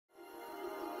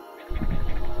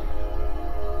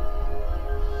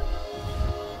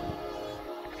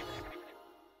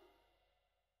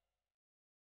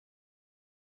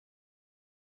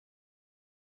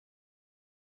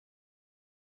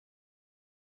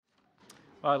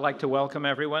Well, I'd like to welcome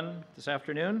everyone this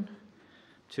afternoon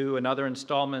to another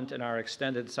installment in our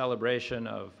extended celebration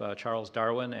of Charles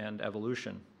Darwin and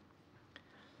evolution.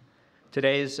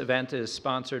 Today's event is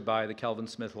sponsored by the Kelvin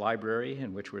Smith Library,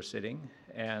 in which we're sitting,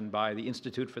 and by the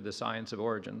Institute for the Science of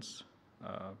Origins,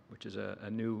 which is a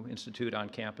new institute on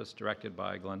campus directed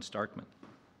by Glenn Starkman.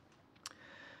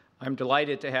 I'm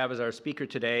delighted to have as our speaker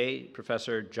today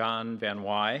Professor John Van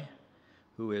Wyhe,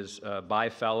 who is a By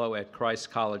Fellow at Christ's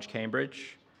College,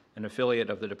 Cambridge, an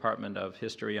affiliate of the Department of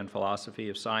History and Philosophy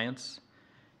of Science,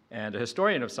 and a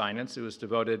historian of science who has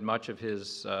devoted much of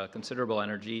his considerable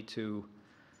energy to,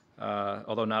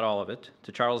 although not all of it,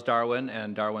 to Charles Darwin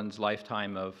and Darwin's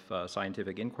lifetime of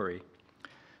scientific inquiry.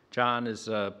 John has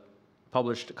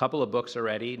published a couple of books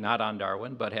already, not on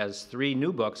Darwin, but has 3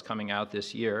 new books coming out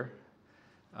this year,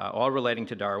 all relating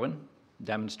to Darwin,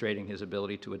 demonstrating his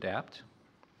ability to adapt.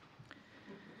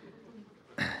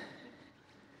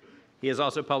 He has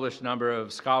also published a number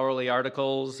of scholarly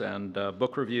articles and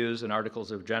book reviews and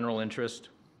articles of general interest.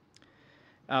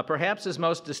 Perhaps his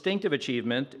most distinctive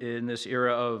achievement in this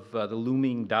era of the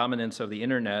looming dominance of the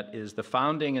internet is the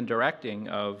founding and directing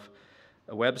of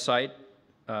a website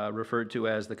referred to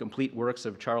as the Complete Works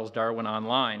of Charles Darwin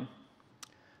Online.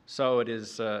 So it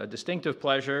is a distinctive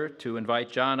pleasure to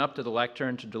invite John up to the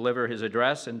lectern to deliver his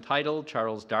address entitled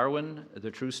Charles Darwin,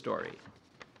 The True Story.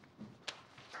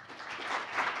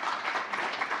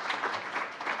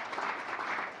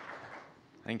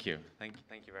 Thank you. Thank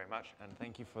you very much, and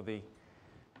thank you for the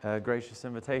gracious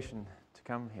invitation to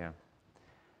come here.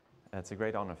 It's a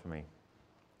great honor for me.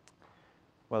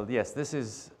 Well, yes, this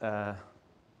is, do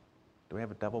we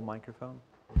have a double microphone?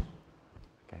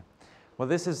 Okay. Well,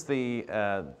 this is the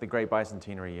great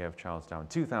bicentenary year of Charles Darwin,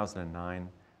 2009.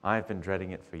 I've been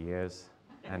dreading it for years,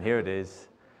 and here it is.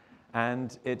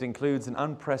 And it includes an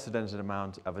unprecedented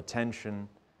amount of attention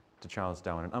to Charles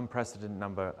Darwin, an unprecedented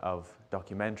number of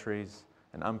documentaries,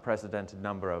 an unprecedented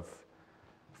number of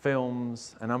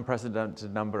films, an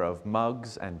unprecedented number of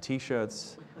mugs and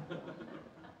T-shirts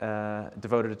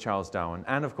devoted to Charles Darwin,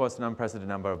 and of course an unprecedented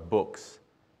number of books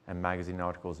and magazine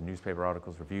articles, newspaper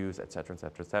articles, reviews, etc.,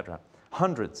 etc., etc.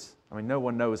 Hundreds, I mean, no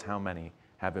one knows how many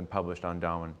have been published on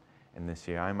Darwin in this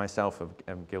year. I myself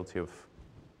am guilty of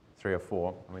 3 or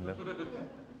 4. I mean,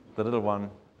 the little one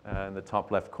in the top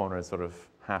left corner is sort of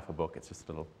half a book. It's just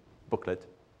a little booklet.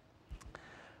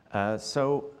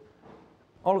 So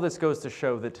all of this goes to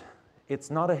show that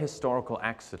it's not a historical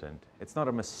accident. It's not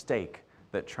a mistake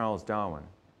that Charles Darwin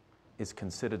is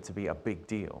considered to be a big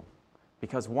deal.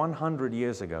 Because 100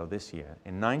 years ago this year,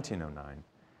 in 1909,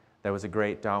 there was a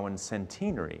great Darwin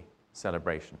centenary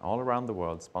celebration all around the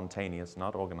world, spontaneous,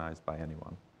 not organized by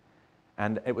anyone.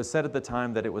 And it was said at the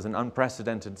time that it was an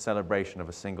unprecedented celebration of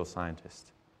a single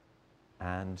scientist.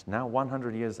 And now,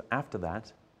 100 years after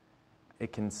that,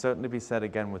 it can certainly be said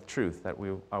again with truth that we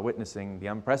are witnessing the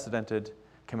unprecedented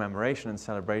commemoration and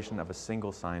celebration of a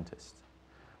single scientist.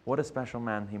 What a special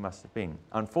man he must have been.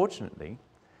 Unfortunately,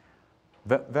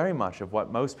 very much of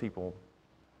what most people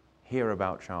hear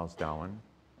about Charles Darwin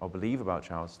or believe about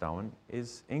Charles Darwin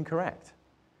is incorrect.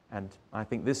 And I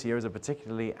think this year is a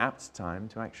particularly apt time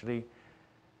to actually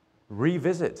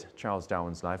revisit Charles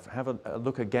Darwin's life, have a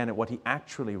look again at what he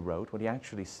actually wrote, what he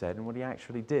actually said, and what he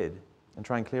actually did, and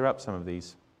try and clear up some of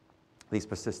these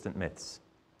persistent myths.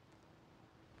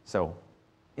 So,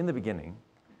 in the beginning,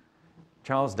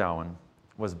 Charles Darwin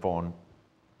was born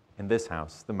in this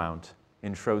house, the Mount,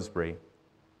 in Shrewsbury,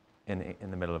 in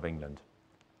the middle of England,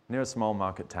 near a small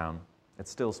market town. It's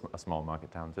still a small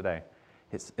market town today.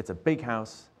 It's a big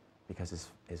house because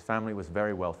his family was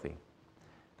very wealthy.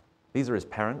 These are his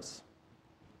parents.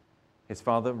 His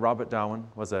father, Robert Darwin,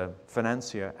 was a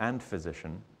financier and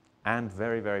physician, and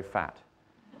very, very fat.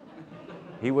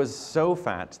 He was so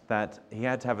fat that he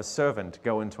had to have a servant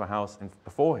go into a house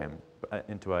before him,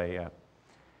 into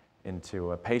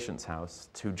a patient's house,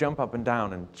 to jump up and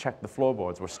down and check the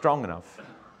floorboards were strong enough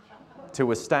to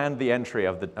withstand the entry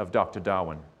of Dr.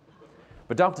 Darwin.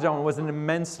 But Dr. Darwin was an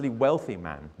immensely wealthy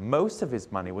man. Most of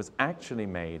his money was actually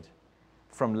made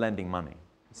from lending money.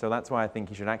 So that's why I think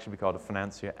he should actually be called a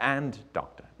financier and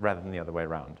doctor, rather than the other way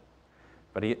around.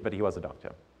 But he was a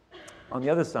doctor. On the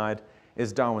other side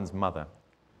is Darwin's mother.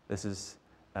 This is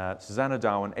Susanna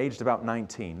Darwin, aged about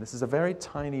 19. This is a very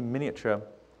tiny, miniature,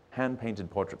 hand-painted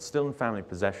portrait, still in family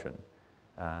possession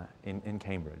in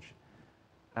Cambridge.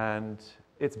 And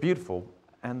it's beautiful.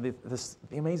 And the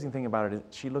amazing thing about it is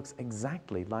she looks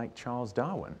exactly like Charles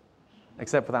Darwin,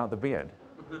 except without the beard,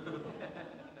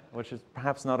 which is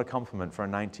perhaps not a compliment for a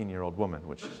 19-year-old woman,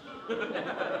 which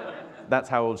that's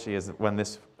how old she is when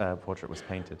this portrait was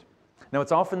painted. Now,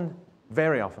 it's often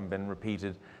very often been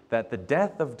repeated that the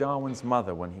death of Darwin's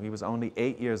mother when he was only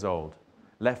 8 years old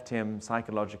left him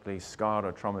psychologically scarred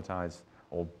or traumatized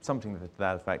or something to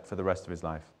that effect for the rest of his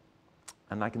life.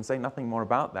 And I can say nothing more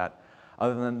about that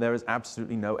other than there is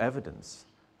absolutely no evidence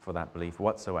for that belief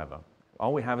whatsoever.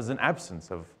 All we have is an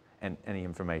absence of any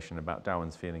information about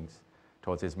Darwin's feelings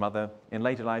towards his mother. In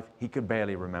later life, he could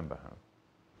barely remember her.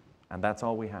 And that's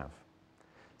all we have.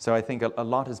 So I think a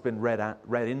lot has been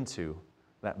read into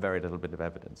that very little bit of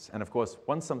evidence. And of course,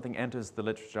 once something enters the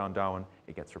literature on Darwin,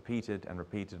 it gets repeated and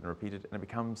repeated and repeated, and it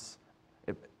becomes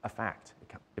a fact.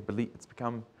 It's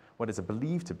become what is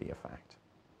believed to be a fact.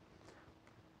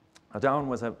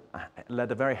 Darwin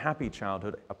led a very happy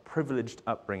childhood, a privileged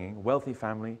upbringing, wealthy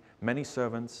family, many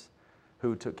servants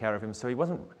who took care of him. So he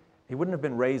wouldn't have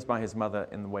been raised by his mother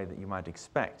in the way that you might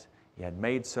expect. He had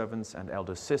maid servants and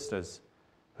elder sisters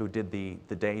who did the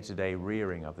day-to-day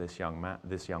rearing of this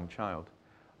young child.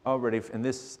 Already in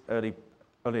this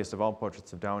earliest of all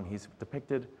portraits of Darwin, he's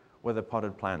depicted with a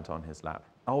potted plant on his lap.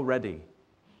 Already,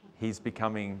 he's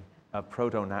becoming a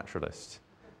proto-naturalist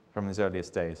from his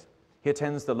earliest days. He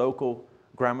attends the local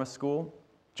grammar school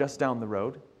just down the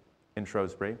road in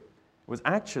Shrewsbury. It was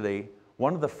actually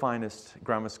one of the finest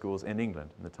grammar schools in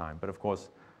England at the time, but of course,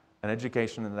 an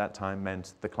education at that time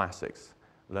meant the classics,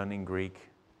 learning Greek,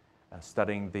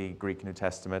 studying the Greek New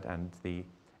Testament and the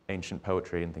ancient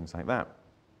poetry and things like that.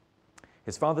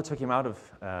 His father took him out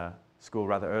of school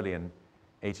rather early in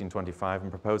 1825 and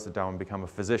proposed that Darwin become a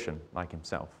physician like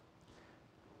himself.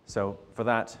 So for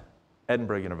that,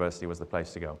 Edinburgh University was the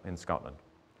place to go in Scotland.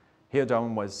 Here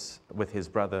Darwin was with his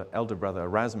elder brother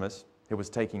Erasmus, who was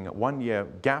taking a 1-year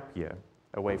gap year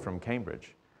away from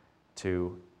Cambridge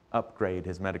to upgrade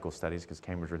his medical studies because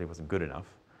Cambridge really wasn't good enough.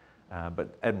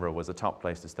 But Edinburgh was a top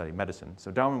place to study medicine.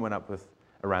 So Darwin went up with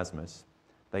Erasmus.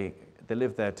 They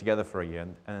lived there together for a year,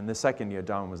 and in the second year,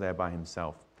 Darwin was there by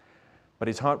himself. But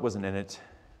his heart wasn't in it.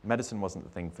 Medicine wasn't the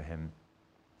thing for him.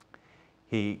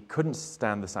 He couldn't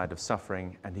stand the sight of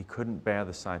suffering, and he couldn't bear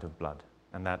the sight of blood,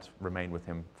 and that remained with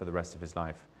him for the rest of his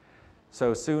life.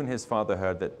 So soon his father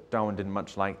heard that Darwin didn't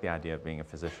much like the idea of being a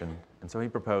physician, and so he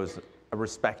proposed a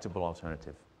respectable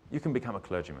alternative. You can become a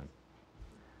clergyman.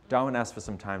 Darwin asked for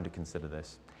some time to consider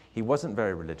this. He wasn't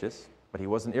very religious, but he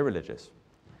wasn't irreligious.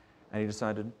 And he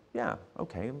decided, yeah,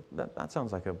 okay, that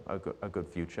sounds like a good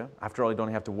future. After all, he'd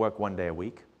only have to work 1 day a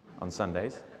week on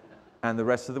Sundays. And the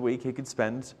rest of the week he could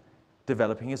spend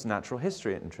developing his natural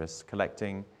history interests,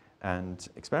 collecting and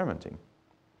experimenting.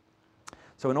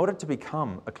 So in order to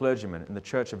become a clergyman in the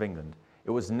Church of England,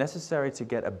 it was necessary to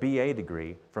get a BA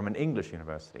degree from an English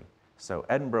university. So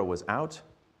Edinburgh was out,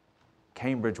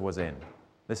 Cambridge was in.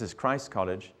 This is Christ's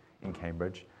College in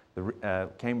Cambridge.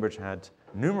 Cambridge had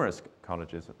numerous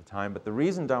colleges at the time, but the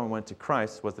reason Darwin went to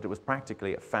Christ's was that it was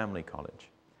practically a family college.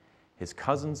 His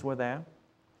cousins were there,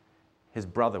 his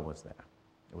brother was there.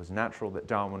 It was natural that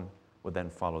Darwin would then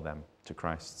follow them to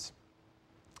Christ's.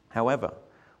 However,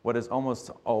 what is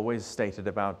almost always stated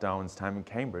about Darwin's time in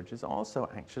Cambridge is also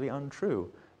actually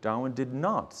untrue. Darwin did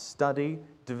not study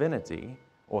divinity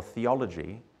or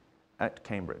theology at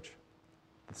Cambridge.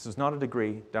 This was not a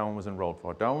degree Darwin was enrolled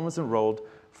for. Darwin was enrolled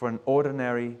for an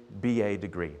ordinary BA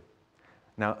degree.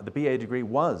 Now, the BA degree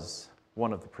was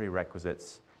one of the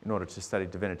prerequisites in order to study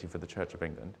divinity for the Church of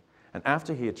England. And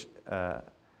after he had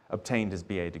obtained his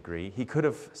BA degree, he could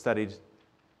have studied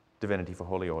divinity for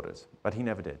holy orders, but he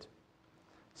never did.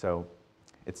 So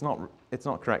it's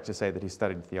not correct to say that he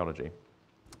studied theology.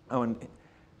 Oh, and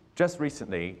just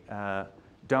recently,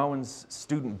 Darwin's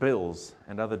student bills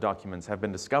and other documents have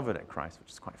been discovered at Christ,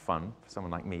 which is quite fun for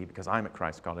someone like me because I'm at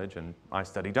Christ College and I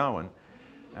study Darwin.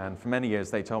 And for many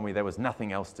years they told me there was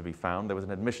nothing else to be found. There was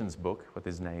an admissions book with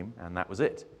his name and that was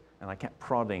it. And I kept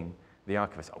prodding the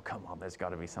archivist, oh come on, there's got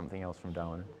to be something else from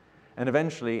Darwin. And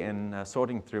eventually in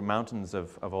sorting through mountains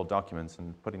of old documents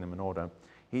and putting them in order,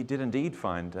 he did indeed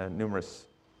find numerous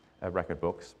record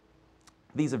books.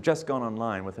 These have just gone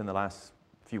online within the last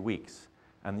few weeks.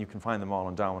 And you can find them all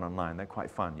on Darwin Online. They're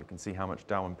quite fun. You can see how much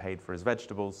Darwin paid for his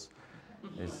vegetables,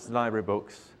 his library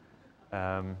books,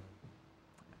 to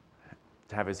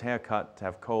have his hair cut, to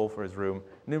have coal for his room,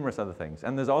 numerous other things.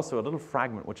 And there's also a little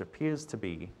fragment which appears to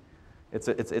be, it's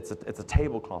a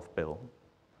tablecloth bill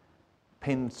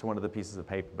pinned to one of the pieces of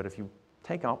paper. But if you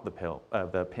take out the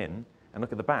pin and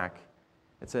look at the back,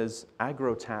 it says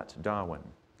agrotat Darwin,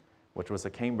 which was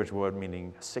a Cambridge word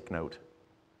meaning sick note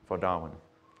for Darwin.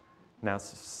 Now,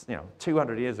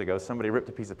 200 years ago, somebody ripped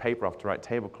a piece of paper off to write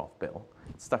tablecloth bill,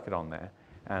 stuck it on there,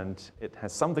 and it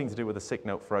has something to do with a sick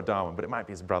note for a Darwin, but it might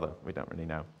be his brother. We don't really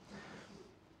know.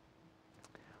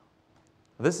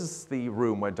 This is the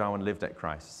room where Darwin lived at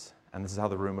Christ's, And this is how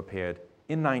the room appeared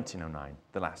in 1909,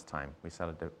 the last time we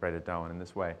celebrated Darwin in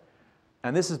this way.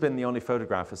 And this has been the only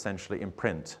photograph essentially in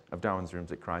print of Darwin's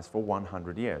rooms at Christ for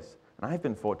 100 years. And I've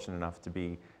been fortunate enough to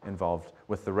be involved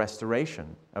with the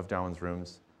restoration of Darwin's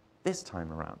rooms this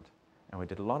time around. And we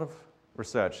did a lot of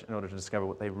research in order to discover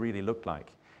what they really looked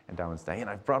like in Darwin's day. And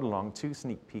I've brought along 2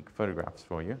 sneak peek photographs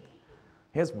for you.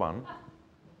 Here's one.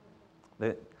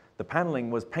 The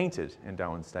paneling was painted in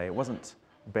Darwin's day. It wasn't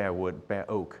bare wood, bare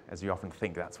oak, as you often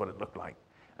think that's what it looked like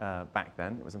back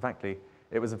then. It was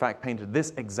in fact painted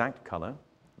this exact color,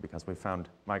 because we found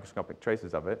microscopic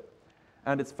traces of it,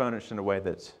 and it's furnished in a way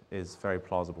that is very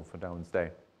plausible for Darwin's day.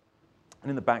 And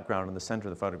in the background, in the center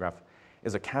of the photograph,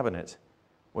 is a cabinet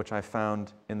which I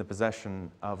found in the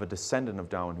possession of a descendant of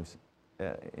Darwin who's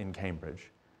in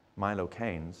Cambridge, Milo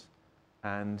Keynes,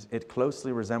 and it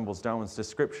closely resembles Darwin's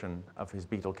description of his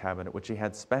beetle cabinet, which he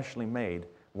had specially made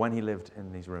when he lived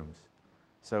in these rooms.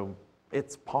 So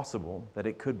it's possible that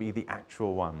it could be the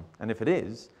actual one. And if it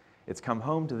is, it's come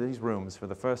home to these rooms for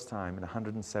the first time in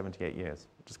 178 years,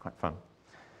 which is quite fun.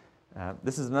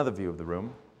 This is another view of the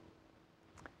room.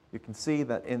 You can see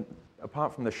that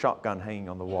apart from the shotgun hanging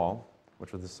on the wall,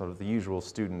 which was sort of the usual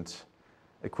student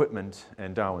equipment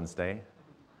in Darwin's day,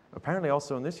 apparently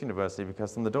also in this university,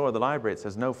 because on the door of the library it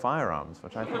says no firearms,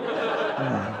 which I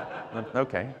think,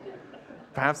 okay.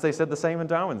 Perhaps they said the same in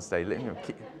Darwin's day,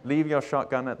 leave your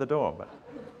shotgun at the door.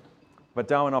 But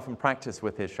Darwin often practiced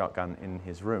with his shotgun in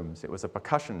his rooms. It was a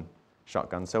percussion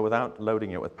shotgun, so without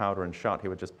loading it with powder and shot, he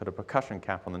would just put a percussion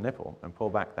cap on the nipple and pull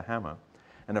back the hammer.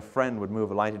 And a friend would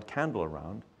move a lighted candle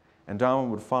around, and Darwin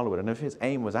would follow it. And if his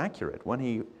aim was accurate, when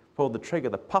he pulled the trigger,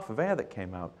 the puff of air that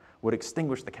came out would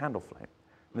extinguish the candle flame.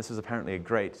 And this was apparently a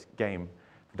great game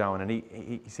for Darwin, and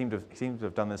he seemed to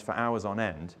have done this for hours on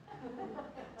end,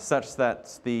 such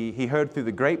that he heard through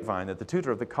the grapevine that the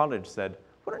tutor of the college said,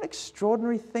 "What an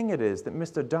extraordinary thing it is that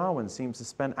Mr. Darwin seems to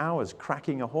spend hours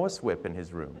cracking a horsewhip in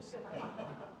his rooms."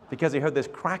 Because he heard this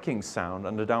cracking sound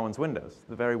under Darwin's windows,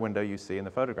 the very window you see in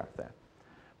the photograph there.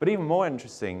 But even more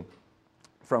interesting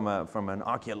from an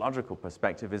archaeological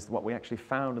perspective is what we actually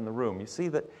found in the room. You see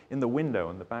that in the window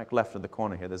in the back left of the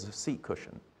corner here, there's a seat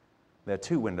cushion. There are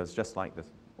 2 windows just like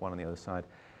this one on the other side.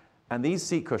 And these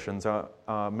seat cushions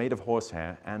are made of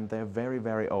horsehair, and they're very,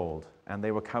 very old. And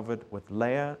they were covered with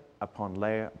layer upon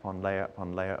layer upon layer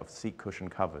upon layer of seat cushion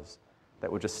covers that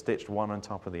were just stitched one on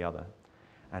top of the other.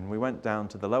 And we went down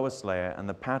to the lowest layer, and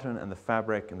the pattern and the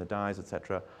fabric and the dyes,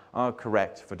 etc., are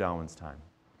correct for Darwin's time.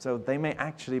 So they may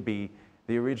actually be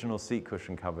the original seat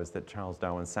cushion covers that Charles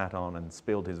Darwin sat on and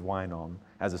spilled his wine on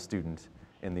as a student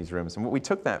in these rooms. And we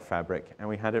took that fabric and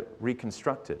we had it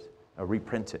reconstructed, or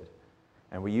reprinted.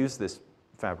 And we used this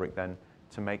fabric then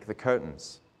to make the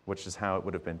curtains, which is how it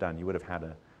would have been done. You would have had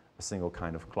a single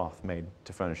kind of cloth made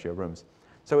to furnish your rooms.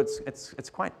 So it's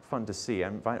quite fun to see. I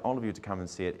invite all of you to come and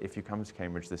see it if you come to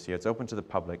Cambridge this year. It's open to the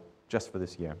public just for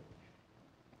this year.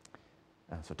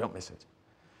 So don't miss it.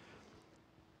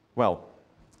 Well,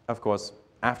 of course,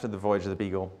 after the Voyage of the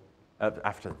Beagle,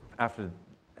 after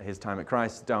his time at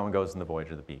Christ, Darwin goes on the Voyage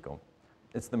of the Beagle.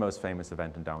 It's the most famous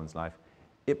event in Darwin's life.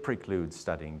 It precludes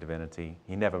studying divinity.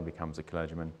 He never becomes a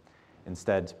clergyman.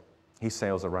 Instead, he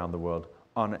sails around the world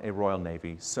on a Royal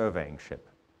Navy surveying ship,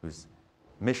 whose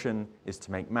mission is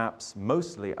to make maps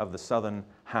mostly of the southern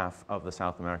half of the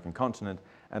South American continent,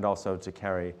 and also to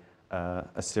carry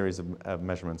a series of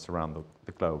measurements around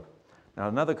the globe. Now,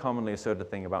 another commonly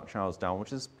asserted thing about Charles Darwin,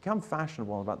 which has become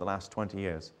fashionable in about the last 20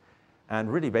 years,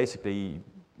 and really basically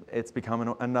it's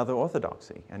become another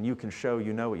orthodoxy, and you can show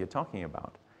you know what you're talking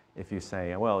about if you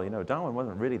say, well, you know, Darwin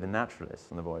wasn't really the naturalist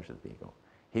on the Voyage of the Beagle.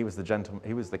 He was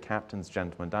the captain's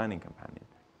gentleman dining companion.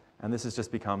 And this has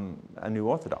just become a new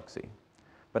orthodoxy.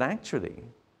 But actually,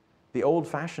 the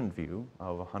old-fashioned view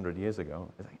of 100 years ago,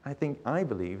 I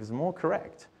believe, is more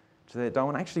correct. To say that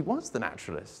Darwin actually was the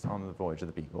naturalist on the Voyage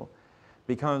of the Beagle,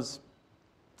 because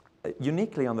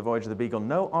uniquely on the Voyage of the Beagle,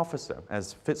 no officer,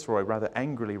 as Fitzroy rather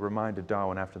angrily reminded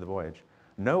Darwin after the voyage,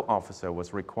 no officer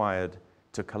was required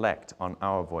to collect on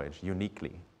our voyage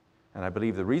uniquely. And I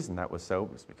believe the reason that was so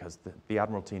was because the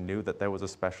Admiralty knew that there was a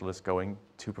specialist going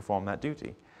to perform that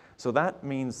duty. So that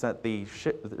means that the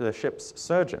ship's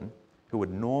surgeon, who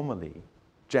would normally,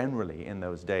 generally in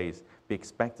those days, be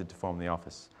expected to perform the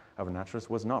office of a naturalist,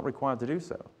 was not required to do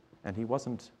so. And he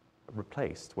wasn't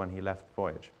replaced when he left the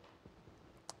voyage.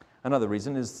 Another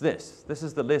reason is this. This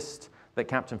is the list that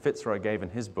Captain Fitzroy gave in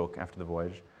his book after the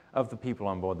voyage of the people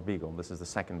on board the Beagle. This is the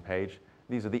second page.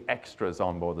 These are the extras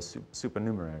on board the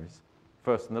supernumeraries.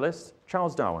 First on the list,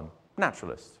 Charles Darwin,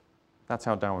 naturalist. That's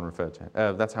how Darwin referred to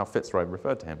him. That's how Fitzroy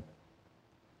referred to him.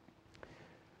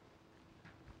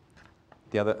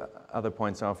 the other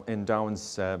points are in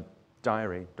Darwin's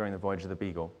diary during the voyage of the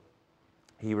Beagle.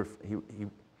 He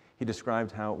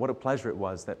described what a pleasure it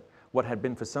was that what had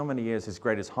been for so many years his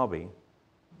greatest hobby,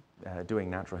 doing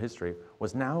natural history,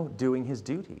 was now doing his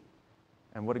duty.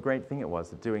 And what a great thing it was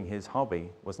that doing his hobby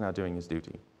was now doing his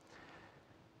duty.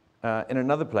 In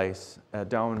another place,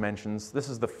 Darwin mentions, this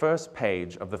is the first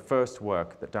page of the first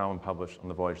work that Darwin published on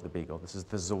the voyage of the Beagle. This is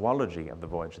the zoology of the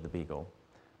voyage of the Beagle,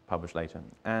 published later.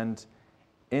 And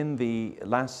in the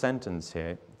last sentence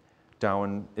here,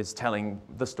 Darwin is telling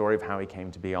the story of how he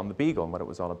came to be on the Beagle and what it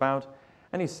was all about.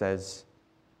 And he says,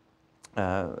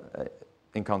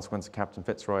 in consequence of Captain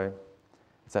Fitzroy,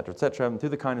 etc., through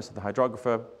the kindness of the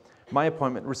hydrographer, my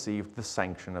appointment received the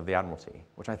sanction of the Admiralty,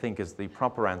 which I think is the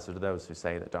proper answer to those who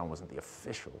say that Darwin wasn't the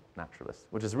official naturalist,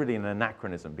 which is really an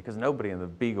anachronism because nobody in the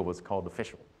Beagle was called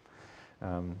official,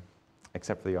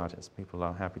 except for the artists. People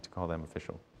are happy to call them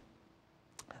official.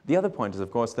 The other point is, of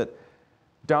course, that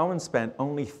Darwin spent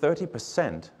only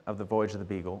 30% of the voyage of the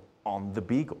Beagle on the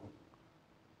Beagle.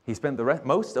 He spent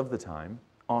most of the time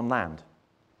on land.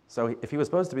 So if he was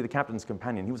supposed to be the captain's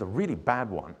companion, he was a really bad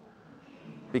one,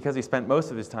 because he spent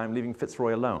most of his time leaving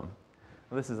Fitzroy alone.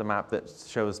 Well, this is a map that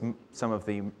shows some of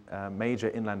the major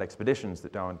inland expeditions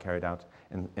that Darwin carried out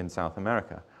in South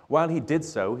America. While he did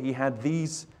so, he had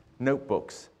these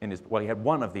notebooks he had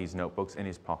one of these notebooks in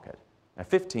his pocket. Now,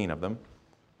 15 of them.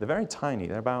 They're very tiny.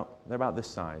 They're about this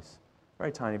size.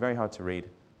 Very tiny, very hard to read.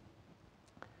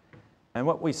 And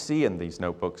what we see in these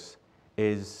notebooks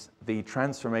is the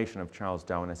transformation of Charles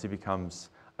Darwin as he becomes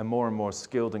a more and more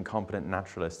skilled and competent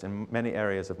naturalist in many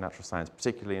areas of natural science,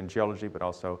 particularly in geology, but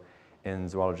also in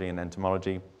zoology and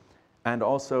entomology. And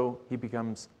also, he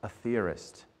becomes a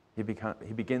theorist. He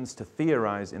begins to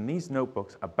theorize in these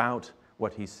notebooks about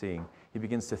what he's seeing. He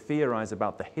begins to theorize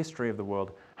about the history of the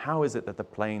world. How is it that the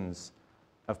plains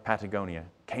of Patagonia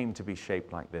came to be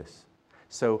shaped like this?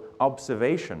 So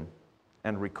observation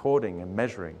and recording and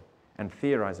measuring and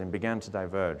theorizing began to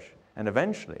diverge. And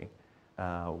eventually,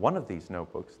 one of these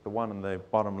notebooks, the one in the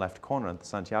bottom left corner, the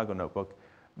Santiago notebook,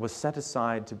 was set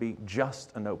aside to be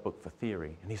just a notebook for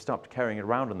theory, and he stopped carrying it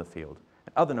around in the field.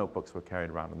 And other notebooks were carried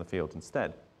around in the field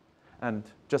instead. And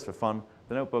just for fun,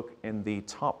 the notebook in the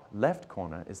top left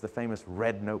corner is the famous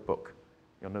red notebook.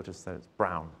 You'll notice that it's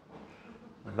brown.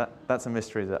 That's a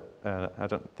mystery that I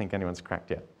don't think anyone's cracked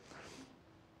yet.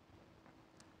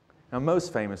 Now,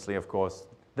 most famously, of course,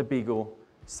 the Beagle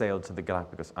sailed to the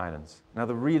Galapagos Islands. Now,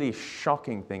 the really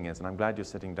shocking thing is, and I'm glad you're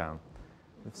sitting down,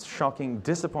 the shocking,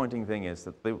 disappointing thing is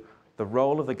that the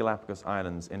role of the Galapagos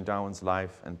Islands in Darwin's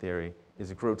life and theory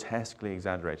is grotesquely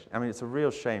exaggerated. I mean, it's a real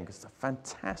shame because it's a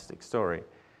fantastic story. It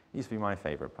used to be my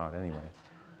favorite part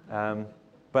anyway.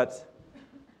 But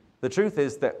the truth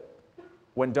is that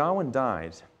when Darwin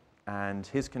died and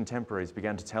his contemporaries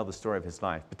began to tell the story of his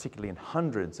life, particularly in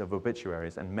hundreds of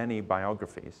obituaries and many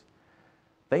biographies,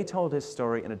 they told his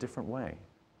story in a different way,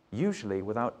 usually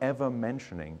without ever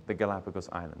mentioning the Galapagos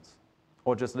Islands,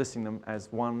 or just listing them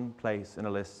as one place in a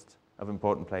list of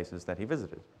important places that he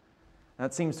visited. Now,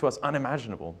 it seems to us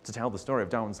unimaginable to tell the story of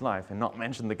Darwin's life and not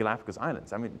mention the Galapagos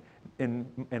Islands. I mean,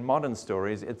 in modern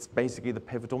stories, it's basically the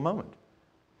pivotal moment.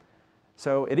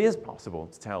 So it is possible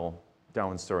to tell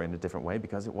Darwin's story in a different way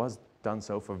because it was done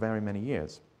so for very many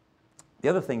years. The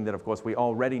other thing that, of course, we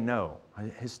already know,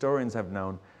 historians have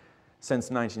known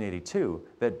since 1982,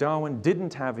 that Darwin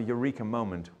didn't have a eureka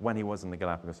moment when he was in the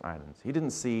Galapagos Islands. He didn't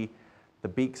see the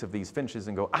beaks of these finches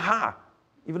and go, aha,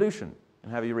 evolution,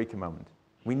 and have a eureka moment.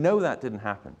 We know that didn't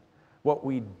happen. What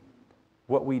we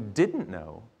didn't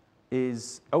know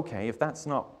is, okay, if that's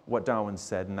not what Darwin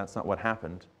said and that's not what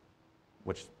happened,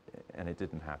 and it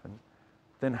didn't happen,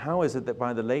 then how is it that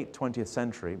by the late 20th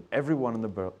century, everyone in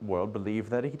the world believed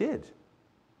that he did?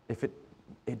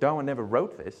 If Darwin never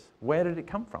wrote this, where did it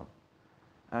come from?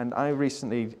 And I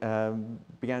recently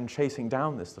began chasing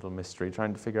down this little mystery,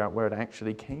 trying to figure out where it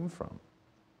actually came from.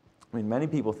 I mean, many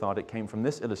people thought it came from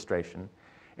this illustration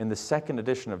in the second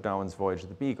edition of Darwin's Voyage of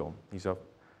the Beagle. These are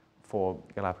 4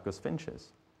 Galapagos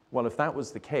finches. Well, if that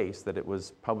was the case, that it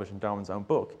was published in Darwin's own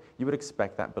book, you would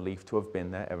expect that belief to have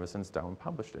been there ever since Darwin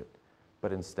published it.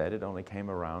 But instead, it only came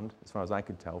around, as far as I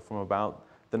could tell, from about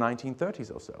the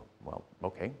 1930s or so. Well,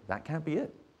 okay, that can't be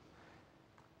it.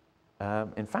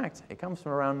 In fact, it comes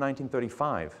from around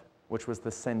 1935, which was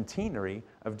the centenary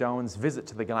of Darwin's visit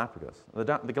to the Galapagos. The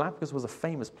Galapagos was a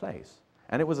famous place,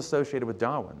 and it was associated with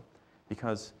Darwin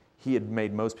because he had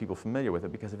made most people familiar with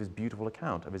it because of his beautiful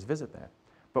account of his visit there.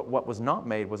 But what was not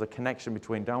made was a connection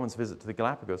between Darwin's visit to the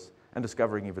Galapagos and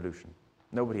discovering evolution.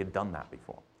 Nobody had done that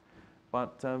before.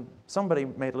 But somebody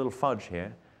made a little fudge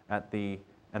here at the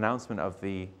announcement of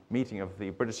the meeting of the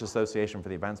British Association for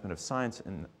the Advancement of Science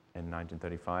in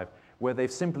 1935, where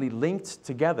they've simply linked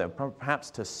together, perhaps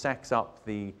to sex up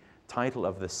the title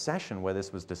of the session where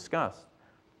this was discussed,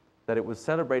 that it was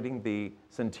celebrating the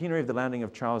centenary of the landing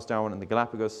of Charles Darwin in the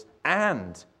Galapagos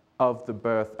and of the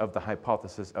birth of the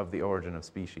hypothesis of the origin of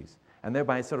species. And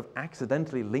thereby sort of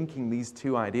accidentally linking these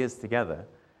two ideas together,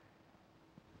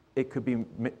 it could be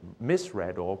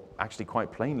misread, or actually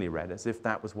quite plainly read, as if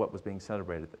that was what was being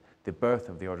celebrated, the birth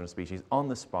of the origin of species on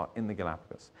the spot in the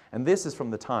Galapagos. And this is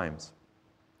from the Times.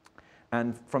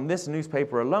 And from this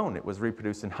newspaper alone, it was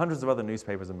reproduced in hundreds of other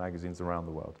newspapers and magazines around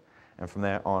the world. And from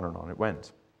there on and on it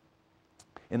went.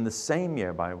 In the same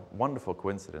year, by a wonderful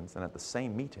coincidence, and at the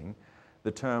same meeting,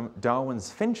 the term Darwin's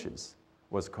finches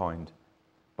was coined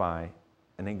by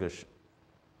an English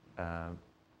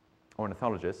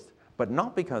ornithologist, but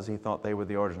not because he thought they were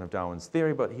the origin of Darwin's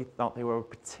theory, but he thought they were a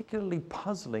particularly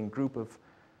puzzling group of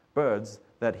birds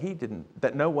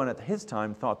that no one at his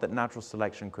time thought that natural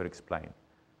selection could explain.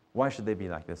 Why should they be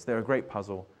like this? They're a great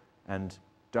puzzle, and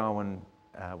Darwin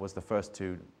was the first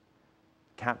to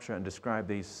capture and describe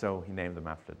these, so he named them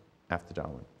after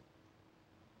Darwin.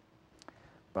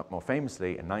 But more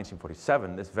famously, in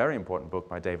 1947, this very important book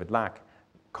by David Lack,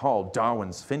 called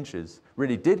Darwin's Finches,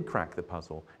 really did crack the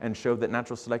puzzle and showed that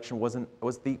natural selection was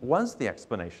the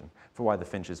explanation for why the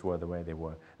finches were the way they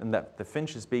were, and that the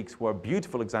finches' beaks were a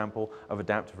beautiful example of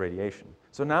adaptive radiation.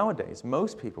 So nowadays,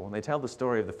 most people, when they tell the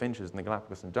story of the finches in the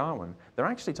Galapagos and Darwin, they're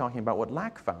actually talking about what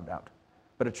Lack found out,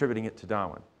 but attributing it to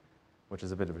Darwin, which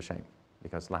is a bit of a shame,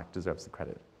 because Lack deserves the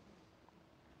credit.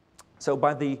 So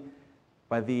by the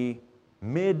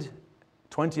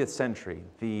mid-20th century,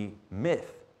 the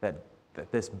myth that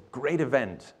this great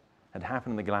event had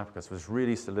happened in the Galapagos was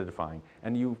really solidifying,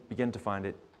 and you begin to find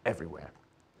it everywhere.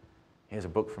 Here's a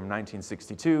book from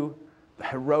 1962, the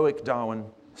heroic Darwin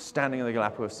standing in the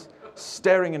Galapagos,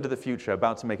 staring into the future,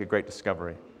 about to make a great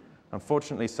discovery.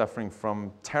 Unfortunately, suffering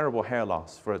from terrible hair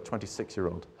loss for a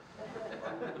 26-year-old.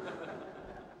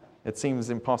 It seems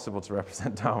impossible to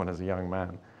represent Darwin as a young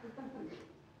man.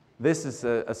 This is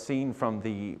a scene from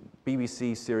the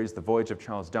BBC series The Voyage of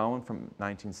Charles Darwin from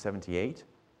 1978.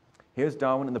 Here's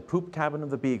Darwin in the poop cabin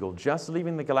of the Beagle, just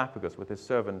leaving the Galapagos with his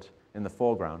servant in the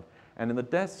foreground. And in the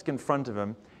desk in front of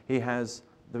him, he has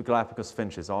the Galapagos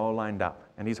finches all lined up.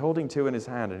 And he's holding two in his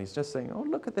hand, and he's just saying, "Oh,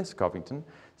 look at this, Covington.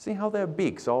 See how their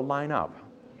beaks all line up?"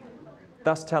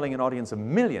 Thus telling an audience of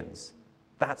millions,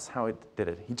 that's how it did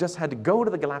it. He just had to go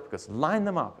to the Galapagos, line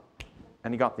them up,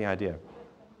 and he got the idea.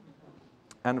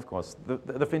 And of course,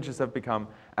 the finches have become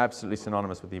absolutely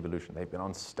synonymous with evolution. They've been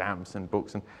on stamps and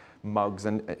books and mugs,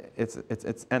 and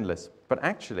it's endless. But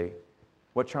actually,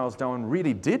 what Charles Darwin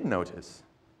really did notice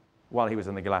while he was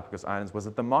in the Galapagos Islands was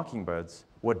that the mockingbirds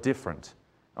were different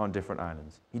on different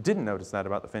islands. He didn't notice that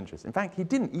about the finches. In fact, he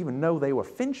didn't even know they were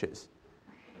finches.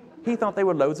 He thought they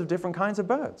were loads of different kinds of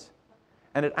birds.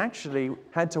 And it actually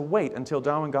had to wait until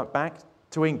Darwin got back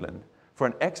to England for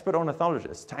an expert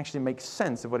ornithologist to actually make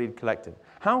sense of what he'd collected.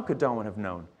 How could Darwin have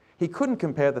known? He couldn't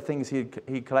compare the things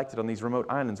he collected on these remote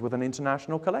islands with an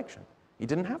international collection. He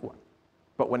didn't have one.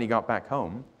 But when he got back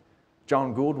home,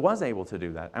 John Gould was able to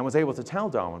do that and was able to tell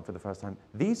Darwin for the first time,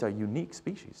 these are unique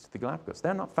species to the Galapagos.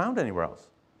 They're not found anywhere else.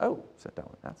 Oh, said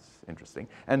Darwin, that's interesting.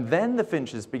 And then the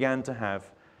finches began to have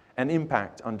an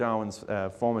impact on Darwin's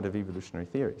formative evolutionary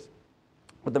theories.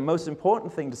 But the most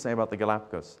important thing to say about the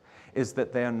Galapagos is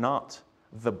that they are not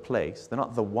the place, they're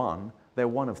not the one, they're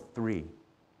one of three.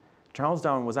 Charles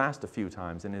Darwin was asked a few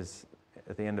times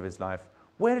at the end of his life,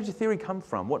 where did your theory come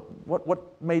from?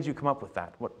 What made you come up with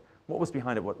that? What was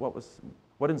behind it?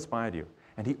 What inspired you?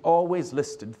 And he always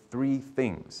listed three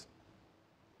things.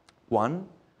 One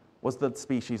was the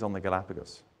species on the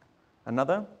Galapagos.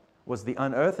 Another was the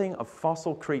unearthing of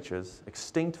fossil creatures,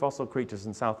 extinct fossil creatures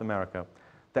in South America,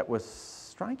 that were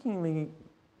strikingly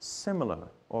similar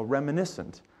or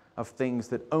reminiscent of things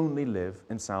that only live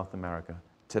in South America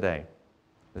today.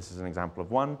 This is an example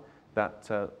of one. That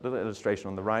little illustration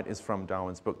on the right is from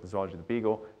Darwin's book, The Zoology of the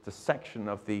Beagle. It's a section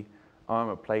of the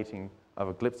armor plating of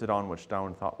a glyptodon, which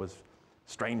Darwin thought was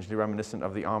strangely reminiscent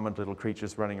of the armored little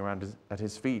creatures running around at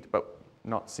his feet, but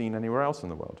not seen anywhere else in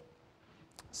the world.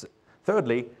 So,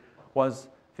 thirdly, was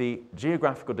the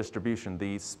geographical distribution,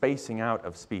 the spacing out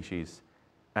of species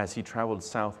as he traveled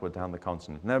southward down the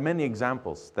continent. And there are many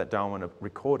examples that Darwin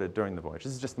recorded during the voyage.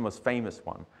 This is just the most famous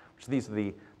one, which these are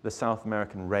the South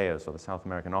American rares, or the South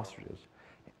American ostriches.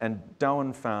 And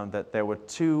Darwin found that there were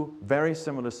two very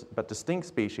similar but distinct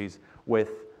species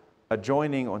with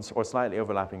adjoining or slightly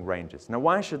overlapping ranges. Now,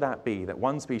 why should that be, that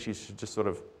one species should just sort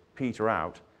of peter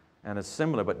out and a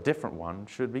similar but different one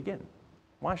should begin?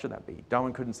 Why should that be?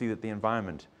 Darwin couldn't see that the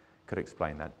environment could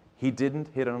explain that. He didn't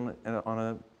hit on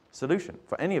a solution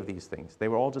for any of these things. They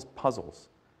were all just puzzles,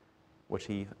 which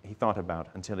he thought about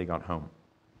until he got home.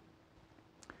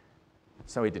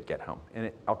 So he did get home.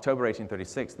 In October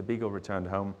 1836, the Beagle returned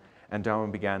home, and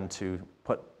Darwin began to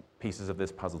put pieces of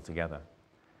this puzzle together.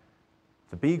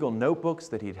 The Beagle notebooks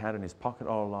that he'd had in his pocket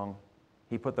all along,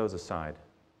 he put those aside,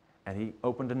 and he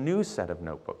opened a new set of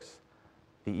notebooks,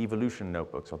 the evolution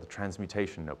notebooks or the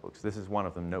transmutation notebooks. This is one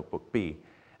of them, Notebook B.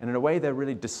 And in a way, they're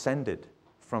really descended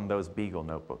from those Beagle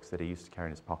notebooks that he used to carry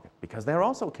in his pocket, because they're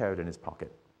also carried in his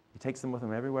pocket. He takes them with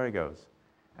him everywhere he goes.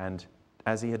 And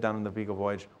as he had done on the Beagle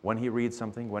voyage, when he reads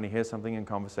something, when he hears something in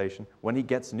conversation, when he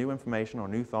gets new information or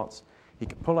new thoughts, he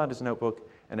could pull out his notebook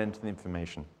and enter the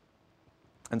information.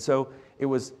 And so it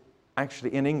was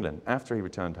actually in England, after he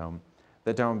returned home,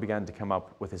 that Darwin began to come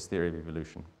up with his theory of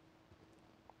evolution.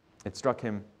 It struck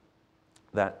him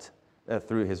that,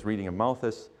 through his reading of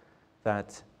Malthus,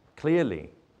 that clearly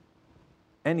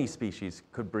any species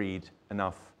could breed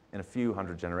enough in a few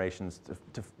hundred generations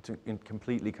to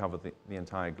completely cover the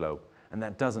entire globe. And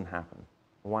that doesn't happen.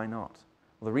 Why not?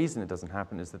 Well, the reason it doesn't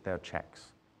happen is that there are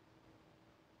checks.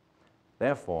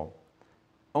 Therefore,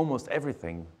 almost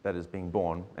everything that is being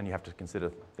born, and you have to consider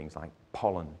things like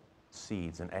pollen,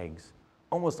 seeds, and eggs,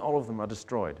 almost all of them are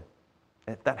destroyed.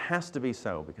 That has to be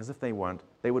so, because if they weren't,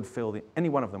 they would any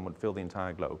one of them would fill the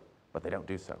entire globe, but they don't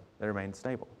do so. They remain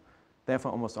stable.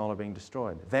 Therefore, almost all are being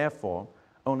destroyed. Therefore,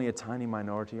 only a tiny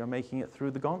minority are making it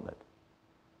through the gauntlet.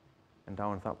 And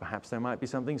Darwin thought perhaps there might be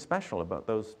something special about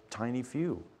those tiny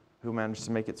few who managed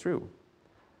to make it through.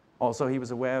 Also, he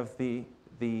was aware of the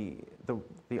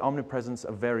omnipresence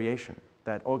of variation,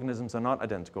 that organisms are not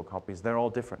identical copies, they're all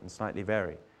different and slightly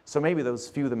vary. So maybe those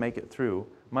few that make it through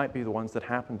might be the ones that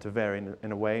happen to vary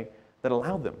in a way that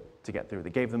allowed them to get through,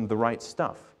 that gave them the right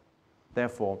stuff.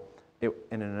 Therefore,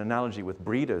 in an analogy with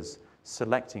breeders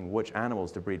selecting which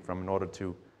animals to breed from in order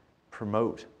to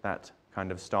promote that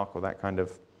kind of stock or that kind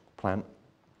of plant,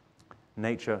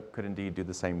 nature could indeed do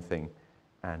the same thing,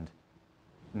 and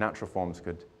natural forms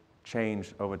could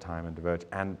change over time and diverge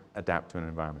and adapt to an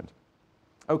environment.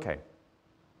 Okay,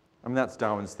 I mean that's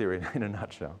Darwin's theory in a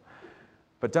nutshell.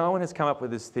 But Darwin has come up with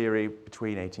this theory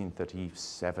between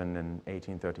 1837 and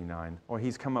 1839, or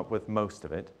he's come up with most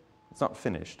of it. It's not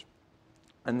finished.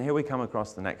 And here we come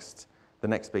across the next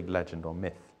big legend or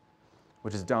myth,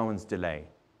 which is Darwin's delay.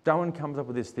 Darwin comes up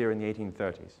with this theory in the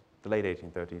 1830s, the late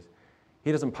 1830s.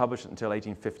 He doesn't publish it until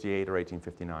 1858 or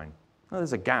 1859. Now,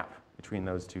 there's a gap between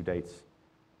those two dates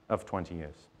of 20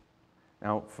 years.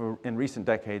 Now, in recent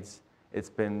decades,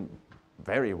 it's been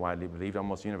very widely believed,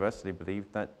 almost universally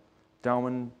believed, that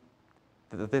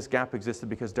this gap existed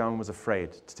because Darwin was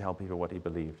afraid to tell people what he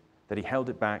believed, that he held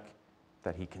it back,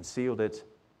 that he concealed it,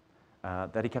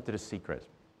 that he kept it a secret.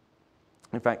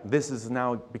 In fact, this has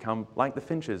now become, like the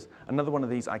Finches, another one of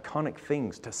these iconic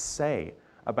things to say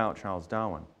about Charles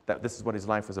Darwin, that this is what his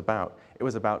life was about. It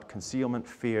was about concealment,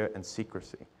 fear, and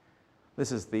secrecy.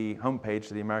 This is the homepage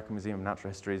of the American Museum of Natural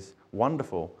History's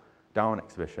wonderful Darwin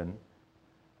exhibition.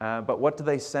 But what do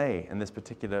they say in this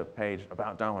particular page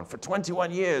about Darwin? For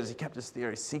 21 years, he kept his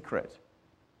theory secret.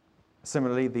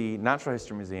 Similarly, the Natural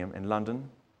History Museum in London,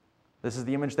 this is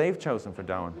the image they've chosen for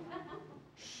Darwin.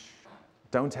 Shh,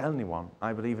 don't tell anyone,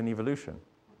 I believe in evolution.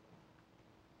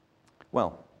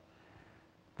 Well,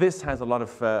 this has a lot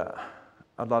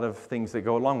of things that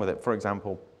go along with it. For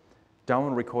example,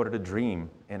 Darwin recorded a dream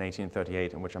in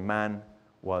 1838 in which a man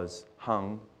was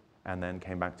hung and then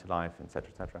came back to life, etc.,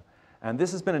 etc. And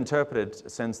this has been interpreted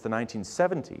since the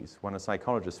 1970s, when a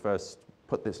psychologist first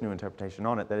put this new interpretation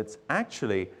on it, that it's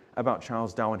actually about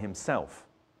Charles Darwin himself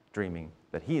dreaming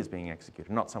that he is being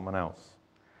executed, not someone else.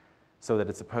 So that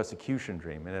it's a persecution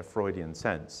dream in a Freudian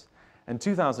sense. In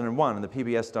 2001, in the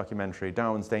PBS documentary,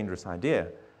 Darwin's Dangerous Idea,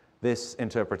 this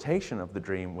interpretation of the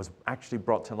dream was actually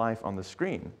brought to life on the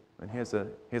screen. And here's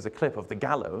a clip of the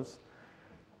gallows.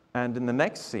 And in the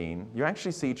next scene, you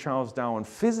actually see Charles Darwin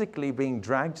physically being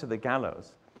dragged to the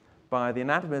gallows by the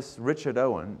anatomist Richard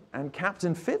Owen and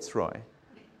Captain Fitzroy.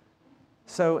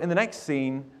 So in the next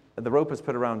scene, the rope is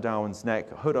put around Darwin's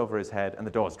neck, a hood over his head, and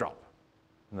the doors drop.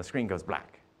 And the screen goes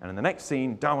black. And in the next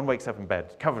scene, Darwin wakes up in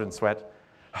bed, covered in sweat.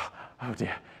 Oh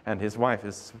dear. And his wife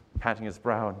is patting his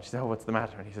brow, and she says, oh, what's the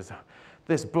matter? And he says, oh,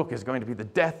 this book is going to be the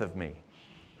death of me.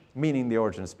 Meaning The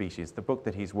Origin of Species, the book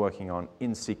that he's working on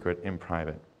in secret, in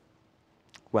private.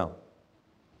 Well,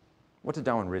 what did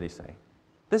Darwin really say?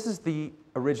 This is the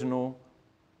original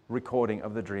recording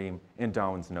of the dream in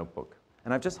Darwin's notebook.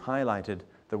 And I've just highlighted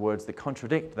the words that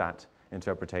contradict that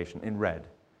interpretation in red.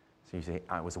 So you see,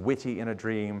 I was witty in a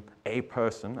dream. A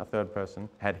person, a third person,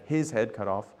 had his head cut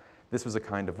off. This was a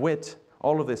kind of wit.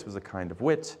 All of this was a kind of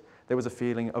wit. There was a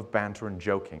feeling of banter and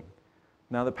joking.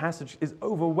 Now, the passage is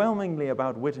overwhelmingly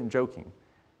about wit and joking,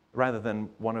 rather than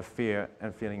one of fear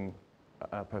and feeling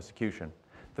persecution.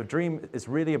 The dream is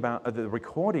really about, the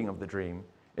recording of the dream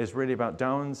is really about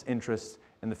Darwin's interest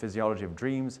in the physiology of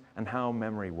dreams and how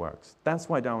memory works. That's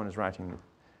why Darwin is writing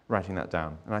that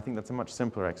down, and I think that's a much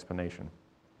simpler explanation.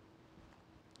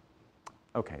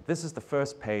 Okay, this is the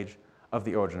first page of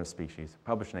The Origin of Species,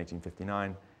 published in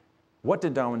 1859. What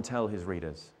did Darwin tell his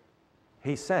readers?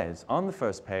 He says on the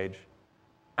first page,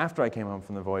 after I came home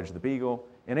from the voyage of the Beagle,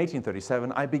 in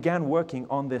 1837, I began working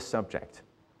on this subject.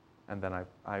 And then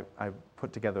I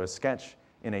put together a sketch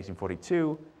in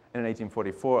 1842, and in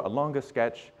 1844, a longer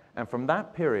sketch. And from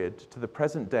that period to the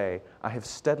present day, I have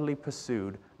steadily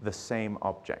pursued the same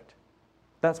object.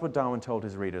 That's what Darwin told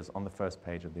his readers on the first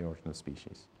page of The Origin of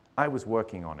Species. I was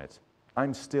working on it.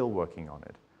 I'm still working on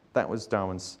it. That was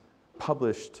Darwin's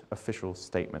published official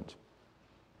statement.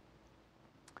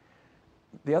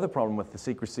 The other problem with the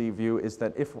secrecy view is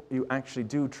that if you actually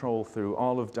do troll through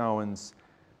all of Darwin's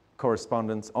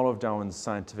correspondence, all of Darwin's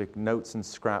scientific notes and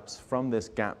scraps from this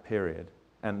gap period,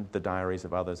 and the diaries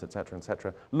of others,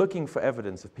 etc., looking for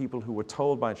evidence of people who were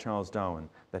told by Charles Darwin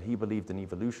that he believed in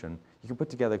evolution, you can put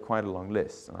together quite a long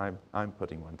list, and I'm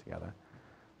putting one together.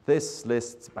 This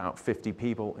list, about 50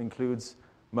 people, includes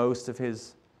most of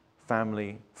his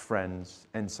family, friends,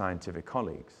 and scientific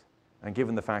colleagues. And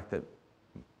given the fact that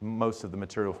most of the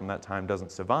material from that time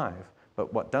doesn't survive,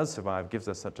 but what does survive gives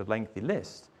us such a lengthy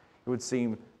list, it would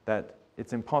seem that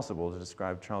it's impossible to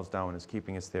describe Charles Darwin as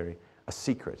keeping his theory a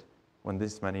secret when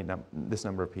this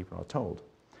number of people are told.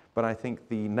 But I think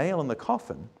the nail in the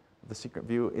coffin of the secret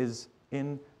view is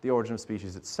in The Origin of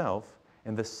Species itself,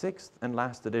 in the 6th and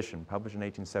last edition, published in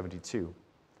 1872.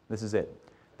 This is it.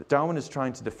 That Darwin is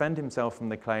trying to defend himself from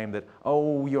the claim that,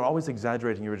 oh, you're always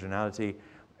exaggerating your originality.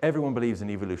 Everyone believes in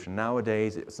evolution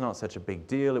nowadays. It's not such a big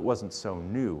deal. It wasn't so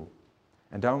new.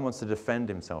 And Darwin wants to defend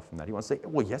himself from that. He wants to say,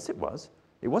 well, yes, it was.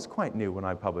 It was quite new when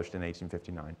I published in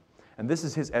 1859. And this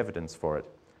is his evidence for it.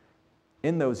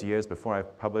 In those years before I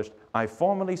published, I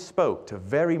formally spoke to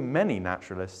very many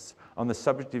naturalists on the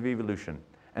subject of evolution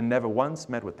and never once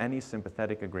met with any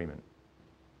sympathetic agreement,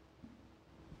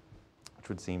 which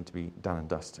would seem to be done and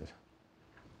dusted.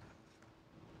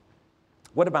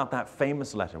 What about that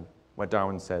famous letter where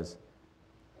Darwin says,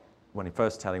 when he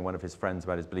first telling one of his friends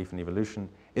about his belief in evolution,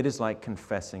 it is like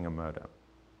confessing a murder.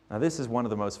 Now this is one of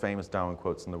the most famous Darwin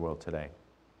quotes in the world today.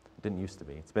 It didn't used to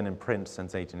be. It's been in print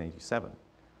since 1887.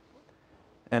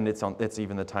 And it's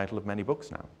even the title of many books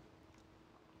now.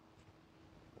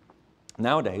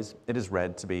 Nowadays, it is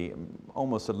read to be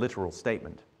almost a literal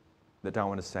statement that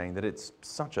Darwin is saying that it's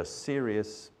such a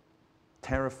serious,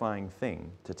 terrifying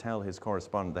thing to tell his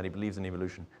correspondent that he believes in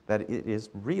evolution that it is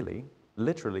really,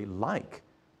 literally like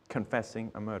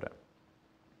confessing a murder.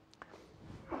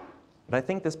 But I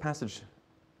think this passage,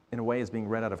 in a way, is being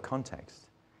read out of context.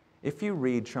 If you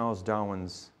read Charles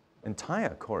Darwin's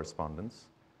entire correspondence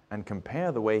and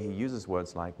compare the way he uses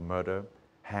words like murder,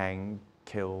 hang,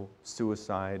 kill,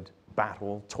 suicide,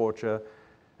 battle, torture,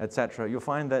 etc., you'll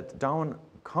find that Darwin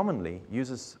commonly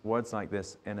uses words like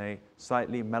this in a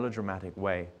slightly melodramatic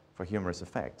way for humorous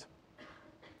effect.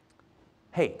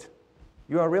 Hate.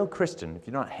 You are a real Christian if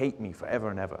you do not hate me forever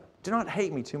and ever. Do not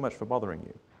hate me too much for bothering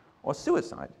you. Or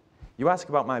suicide. You ask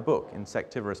about my book,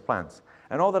 Insectivorous Plants,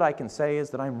 and all that I can say is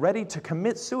that I'm ready to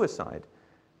commit suicide,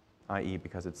 i.e.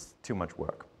 because it's too much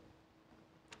work.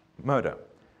 Murder.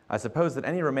 I suppose that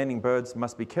any remaining birds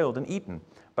must be killed and eaten,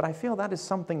 but I feel that is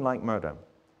something like murder.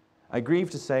 I grieve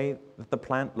to say that the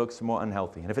plant looks more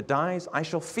unhealthy, and if it dies, I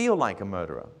shall feel like a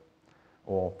murderer.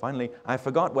 Or, finally, I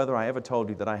forgot whether I ever told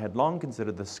you that I had long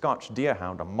considered the Scotch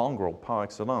deerhound a mongrel par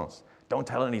excellence. Don't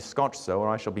tell any Scotch so, or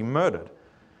I shall be murdered.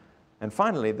 And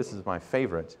finally, this is my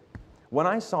favorite. When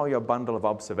I saw your bundle of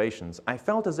observations, I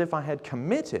felt as if I had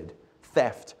committed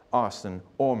theft, arson,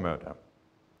 or murder.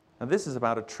 Now, this is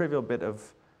about a trivial bit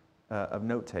of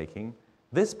note-taking.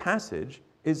 This passage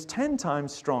is 10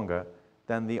 times stronger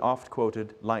than the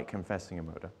oft-quoted like confessing a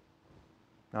murder.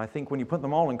 Now, I think when you put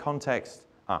them all in context,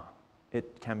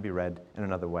 it can be read in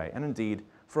another way. And indeed,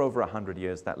 for over 100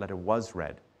 years, that letter was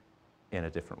read in a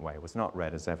different way. It was not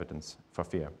read as evidence for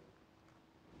fear.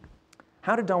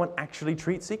 How did Darwin actually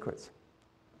treat secrets?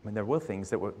 I mean, there were things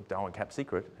that Darwin kept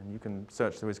secret, and you can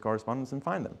search through his correspondence and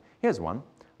find them. Here's one,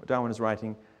 where Darwin is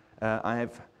writing, I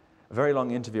have a very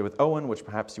long interview with Owen, which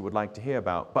perhaps you would like to hear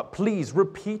about, but please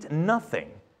repeat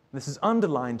nothing. This is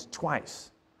underlined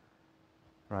twice,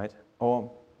 right?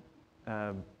 Or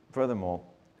Furthermore,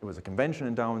 it was a convention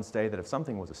in Darwin's day that if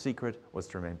something was a secret, was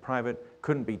to remain private,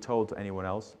 couldn't be told to anyone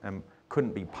else, and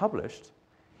couldn't be published,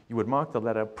 you would mark the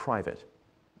letter private.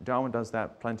 Darwin does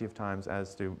that plenty of times,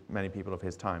 as do many people of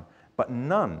his time. But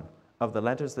none of the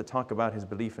letters that talk about his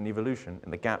belief in evolution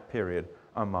in the gap period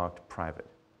are marked private.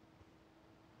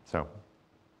 So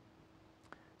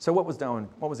what was Darwin,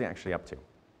 what was he actually up to?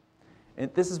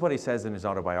 And this is what he says in his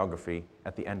autobiography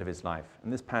at the end of his life.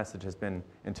 And this passage has been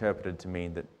interpreted to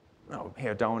mean that, oh,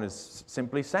 here Darwin is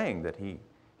simply saying that he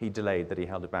delayed, that he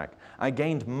held it back. I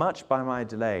gained much by my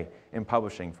delay in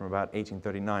publishing from about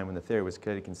 1839, when the theory was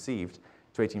clearly conceived,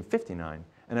 to 1859,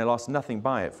 and I lost nothing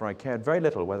by it, for I cared very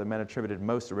little whether men attributed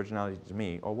most originality to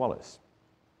me or Wallace.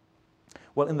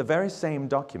 Well, in the very same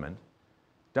document,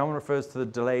 Darwin refers to the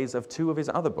delays of two of his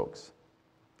other books.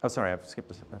 Oh, sorry, I've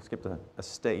skipped a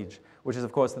stage, which is,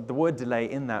 of course, that the word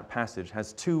delay in that passage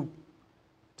has two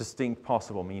distinct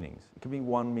possible meanings. It could be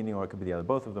one meaning or it could be the other.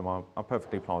 Both of them are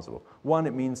perfectly plausible. One,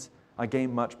 it means I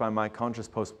gained much by my conscious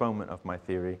postponement of my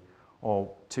theory,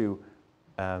 or two,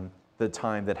 the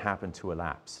time that happened to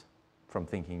elapse from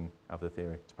thinking of the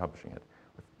theory to publishing it.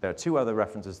 There are two other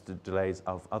references to delays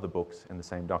of other books in the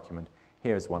same document.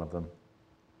 Here's one of them.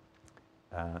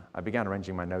 I began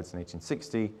arranging my notes in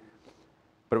 1860,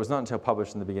 but it was not until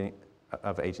published in the beginning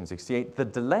of 1868, the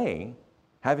delay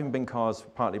having been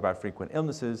caused partly by frequent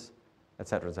illnesses,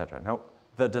 etc., etc. Now,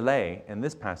 the delay in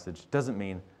this passage doesn't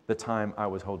mean the time I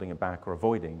was holding it back or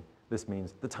avoiding. This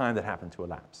means the time that happened to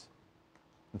elapse.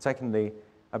 And secondly,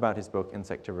 about his book,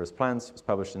 Insectivorous Plants, was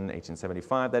published in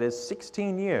 1875, that is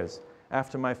 16 years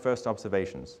after my first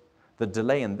observations. The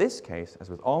delay in this case, as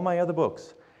with all my other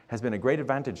books, has been a great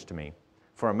advantage to me,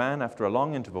 for a man after a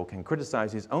long interval can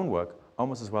criticize his own work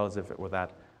almost as well as if it were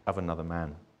that of another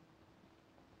man.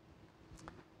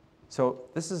 So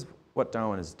this is what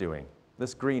Darwin is doing.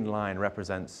 This green line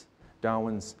represents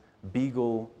Darwin's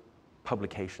Beagle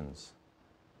publications.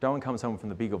 Darwin comes home from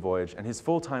the Beagle voyage, and his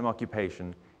full-time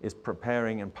occupation is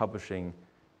preparing and publishing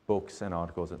books and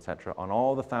articles, etc., on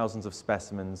all the thousands of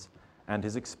specimens and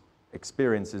his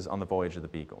experiences on the voyage of the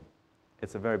Beagle.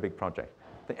 It's a very big project.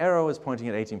 The arrow is pointing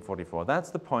at 1844.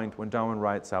 That's the point when Darwin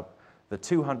writes up the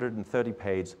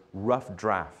 230-page rough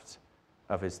draft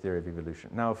of his theory of evolution.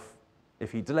 Now,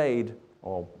 if he delayed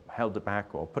or held it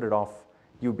back or put it off,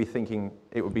 you would be thinking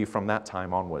it would be from that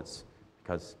time onwards,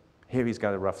 because here he's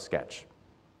got a rough sketch.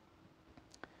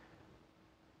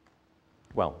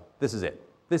 Well, this is it.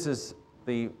 This is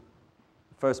the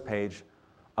first page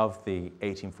of the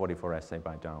 1844 essay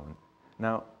by Darwin.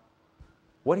 Now,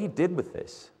 what he did with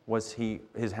this was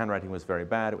his handwriting was very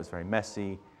bad, it was very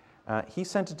messy. He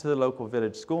sent it to the local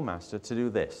village schoolmaster to do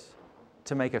this,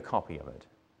 to make a copy of it.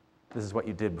 This is what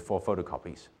you did before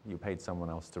photocopies. You paid someone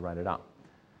else to write it up.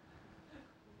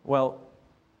 Well,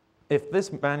 if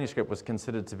this manuscript was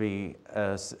considered to be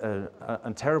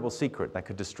a terrible secret that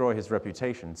could destroy his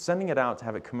reputation, sending it out to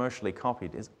have it commercially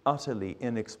copied is utterly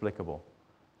inexplicable.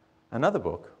 Another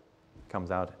book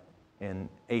comes out in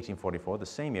 1844, the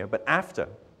same year, but after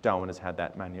Darwin has had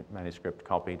that manuscript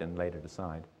copied and laid it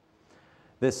aside.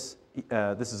 This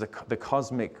is the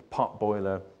cosmic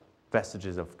potboiler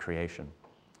vestiges of creation,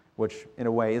 which in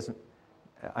a way isn't,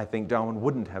 I think Darwin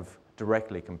wouldn't have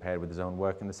directly compared with his own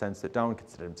work, in the sense that Darwin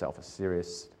considered himself a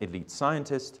serious elite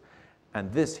scientist,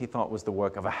 and this he thought was the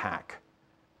work of a hack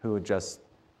who had just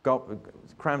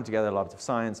crammed together a lot of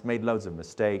science, made loads of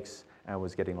mistakes, and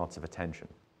was getting lots of attention.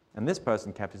 And this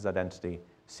person kept his identity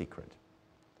secret.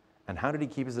 And how did he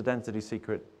keep his identity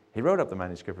secret? He wrote up the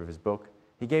manuscript of his book.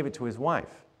 He gave it to his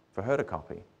wife for her to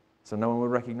copy, so no one would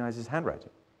recognize his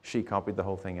handwriting. She copied the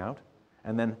whole thing out,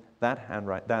 and then that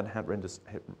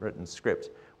handwritten script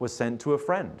was sent to a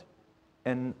friend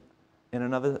in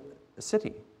another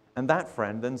city. And that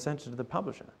friend then sent it to the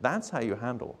publisher. That's how you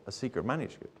handle a secret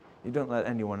manuscript. You don't let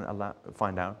anyone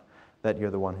find out that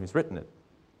you're the one who's written it.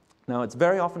 Now, it's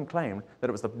very often claimed that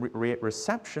it was the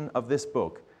reception of this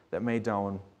book that made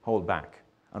Darwin hold back.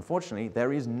 Unfortunately,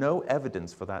 there is no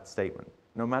evidence for that statement,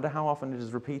 no matter how often it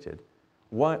is repeated.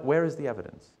 Where is the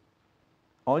evidence?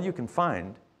 All you can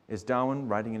find is Darwin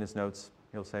writing in his notes.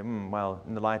 He'll say, well,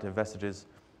 in the light of vestiges,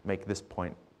 make this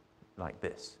point like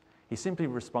this. He simply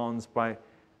responds by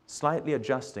slightly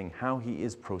adjusting how he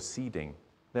is proceeding.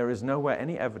 There is nowhere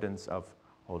any evidence of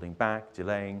holding back,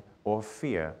 delaying, or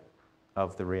fear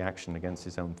of the reaction against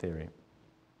his own theory.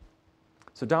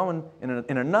 So Darwin,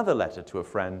 in another letter to a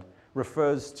friend,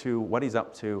 refers to what he's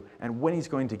up to and when he's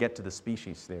going to get to the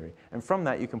species theory. And from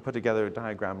that, you can put together a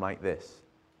diagram like this.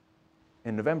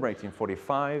 In November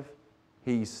 1845,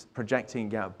 he's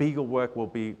projecting, Beagle work will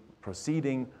be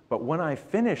proceeding, but when I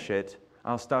finish it,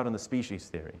 I'll start on the species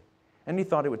theory. And he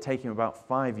thought it would take him about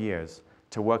 5 years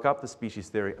to work up the species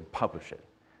theory and publish it.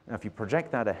 Now, if you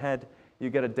project that ahead, you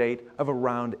get a date of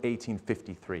around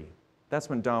 1853. That's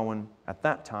when Darwin, at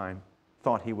that time,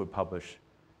 thought he would publish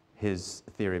his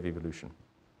theory of evolution.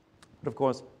 But of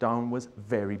course, Darwin was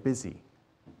very busy.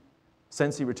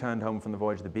 Since he returned home from the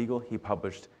Voyage of the Beagle, he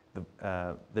published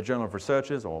the Journal of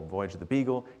Researches, or Voyage of the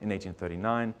Beagle, in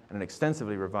 1839, and an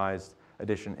extensively revised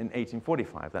edition in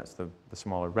 1845. That's the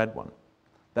smaller red one.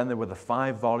 Then there were the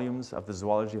 5 volumes of the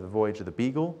Zoology of the Voyage of the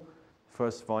Beagle, the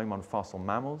first volume on fossil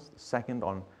mammals, the second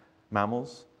on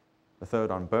mammals, the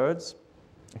third on birds.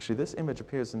 Actually, this image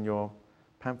appears in your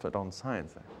pamphlet on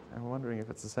science. I'm wondering if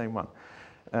it's the same one.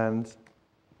 And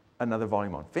another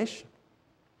volume on fish,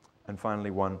 and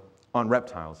finally one on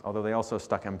reptiles, although they also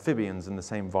stuck amphibians in the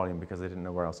same volume because they didn't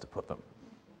know where else to put them.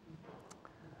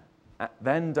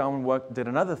 Then Darwin did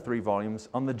another 3 volumes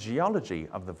on the geology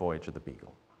of the Voyage of the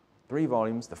Beagle. 3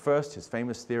 volumes. The first, his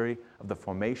famous theory of the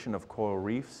formation of coral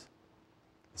reefs.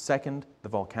 The second, the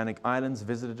volcanic islands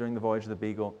visited during the Voyage of the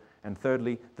Beagle. And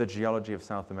thirdly, the geology of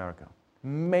South America.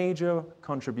 Major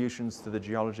contributions to the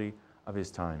geology of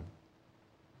his time.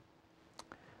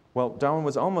 Well, Darwin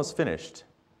was almost finished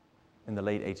in the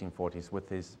late 1840s with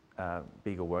his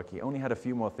Beagle work. He only had a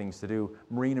few more things to do.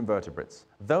 Marine invertebrates.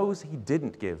 Those he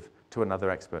didn't give to another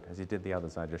expert, as he did the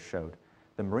others I just showed.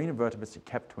 The marine invertebrates he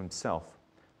kept to himself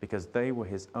because they were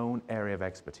his own area of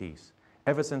expertise.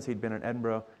 Ever since he'd been in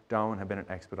Edinburgh, Darwin had been an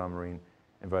expert on marine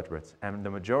invertebrates. And the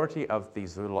majority of the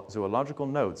zoological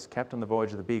notes kept on the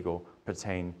Voyage of the Beagle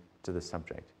pertain to this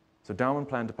subject. So Darwin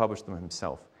planned to publish them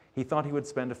himself. He thought he would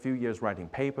spend a few years writing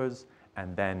papers,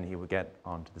 and then he would get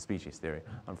on to the species theory.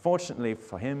 Unfortunately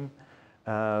for him,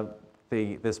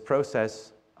 this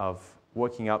process of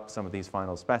working up some of these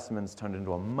final specimens turned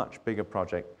into a much bigger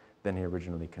project than he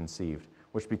originally conceived,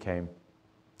 which became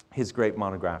his great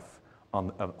monograph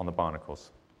on the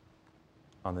barnacles,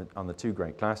 on the 2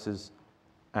 great classes,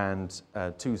 and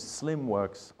 2 slim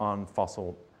works on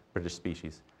fossil British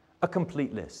species. A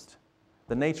complete list.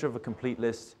 The nature of a complete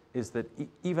list is that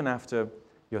even after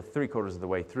you're 3/4 of the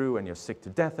way through and you're sick to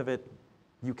death of it,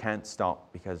 you can't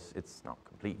stop because it's not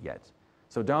complete yet.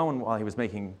 So Darwin, while he was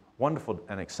making wonderful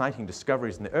and exciting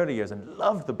discoveries in the early years and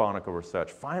loved the barnacle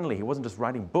research, finally he wasn't just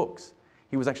writing books.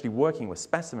 He was actually working with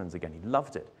specimens again. He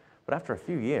loved it. But after a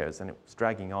few years, and it was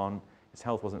dragging on, his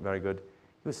health wasn't very good,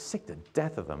 he was sick to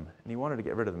death of them, and he wanted to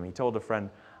get rid of them. He told a friend,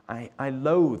 I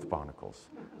loathe barnacles.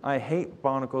 I hate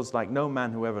barnacles like no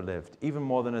man who ever lived, even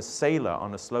more than a sailor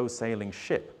on a slow-sailing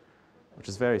ship, which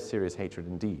is very serious hatred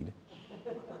indeed.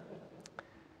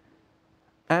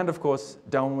 And of course,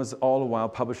 Darwin was all the while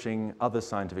publishing other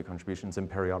scientific contributions in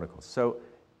periodicals. So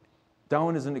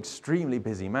Darwin is an extremely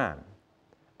busy man.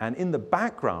 And in the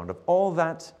background of all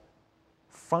that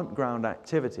front ground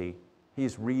activity,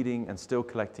 he's reading and still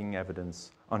collecting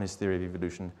evidence on his theory of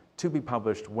evolution to be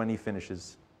published when he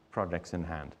finishes projects in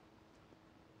hand.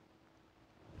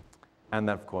 And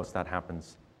then, of course, that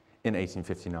happens in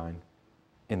 1859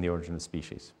 in The Origin of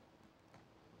Species.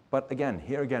 But again,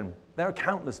 here again, there are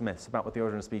countless myths about what The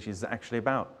Origin of Species is actually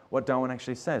about, what Darwin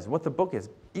actually says, what the book is.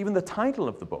 Even the title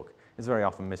of the book is very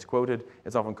often misquoted.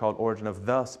 It's often called Origin of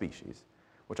the Species,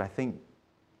 which I think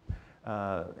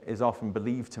is often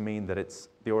believed to mean that it's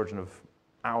the origin of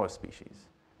our species.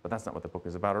 But that's not what the book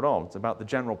is about at all. It's about the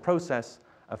general process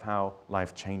of how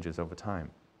life changes over time.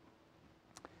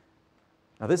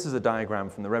 Now, this is a diagram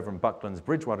from the Reverend Buckland's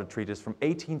Bridgewater Treatise from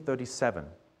 1837.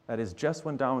 That is just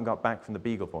when Darwin got back from the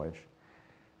Beagle voyage.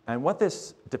 And what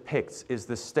this depicts is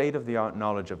the state-of-the-art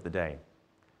knowledge of the day.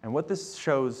 And what this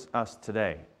shows us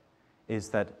today is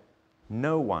that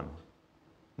no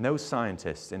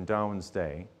scientist in Darwin's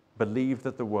day believed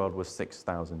that the world was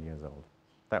 6,000 years old.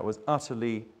 That was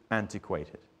utterly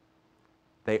antiquated.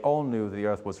 They all knew the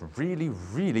Earth was really,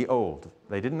 really old.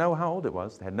 They didn't know how old it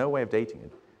was. They had no way of dating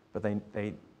it. But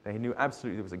they knew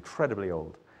absolutely it was incredibly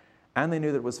old. And they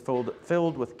knew that it was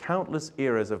filled with countless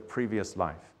eras of previous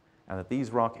life, and that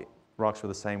these rocks were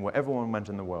the same wherever one went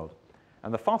in the world.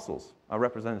 And the fossils are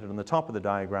represented on the top of the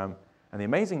diagram. And the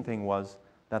amazing thing was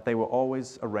that they were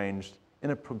always arranged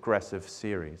in a progressive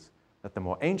series, that the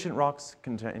more ancient rocks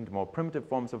contained more primitive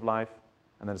forms of life,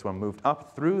 and then as one moved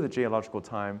up through the geological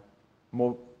time,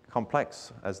 more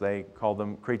complex, as they called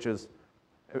them, creatures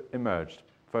emerged.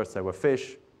 First there were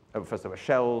fish, first there were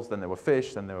shells, then there were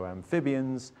fish, then there were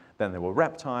amphibians, then there were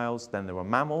reptiles, then there were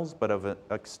mammals, but of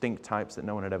extinct types that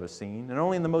no one had ever seen. And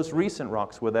only in the most recent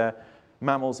rocks were there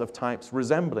mammals of types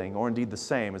resembling, or indeed the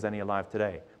same, as any alive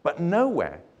today. But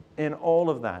nowhere in all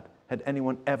of that had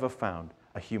anyone ever found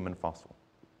a human fossil.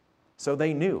 So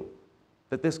they knew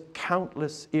that there's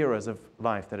countless eras of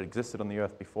life that existed on the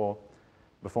earth before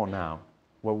now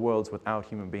were worlds without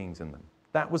human beings in them.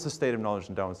 That was the state of knowledge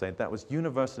in Darwin's day. That was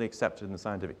universally accepted in the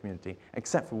scientific community,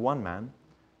 except for one man,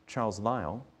 Charles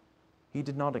Lyell. He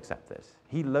did not accept this.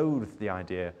 He loathed the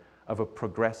idea of a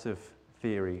progressive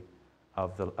theory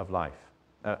of life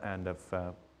and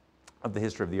of the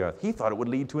history of the earth. He thought it would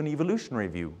lead to an evolutionary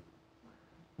view,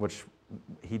 which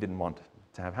he didn't want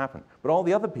to have happen. But all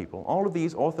the other people, all of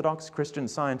these Orthodox Christian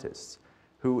scientists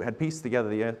who had pieced together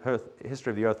the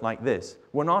history of the earth like this,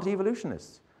 were not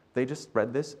evolutionists. They just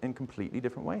read this in completely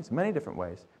different ways, many different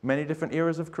ways. Many different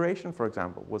eras of creation, for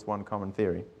example, was one common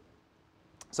theory.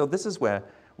 So this is where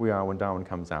we are when Darwin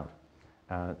comes out.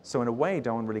 So in a way,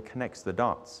 Darwin really connects the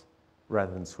dots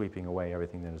rather than sweeping away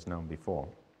everything that is known before.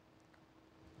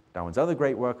 Darwin's other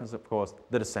great work is, of course,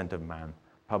 The Descent of Man,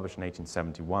 published in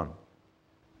 1871,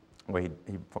 where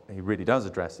he really does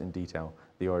address in detail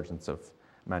the origins of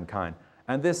mankind.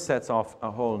 And this sets off a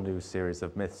whole new series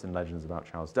of myths and legends about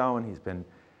Charles Darwin. He's been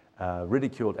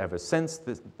ridiculed ever since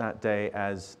that day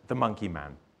as the monkey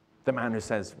man, the man who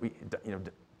says,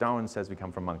 Darwin says we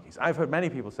come from monkeys. I've heard many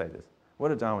people say this. What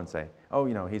did Darwin say? Oh,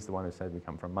 he's the one who said we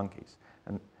come from monkeys.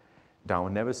 And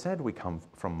Darwin never said we come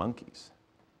from monkeys.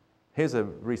 Here's a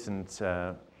recent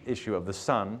issue of The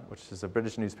Sun, which is a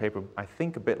British newspaper, I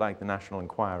think a bit like the National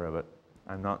Enquirer, but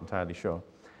I'm not entirely sure.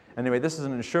 Anyway, this is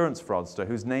an insurance fraudster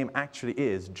whose name actually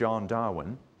is John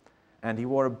Darwin, and he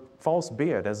wore a false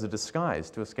beard as a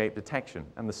disguise to escape detection,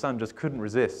 and The Sun just couldn't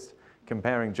resist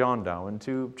comparing John Darwin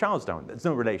to Charles Darwin. There's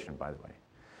no relation, by the way.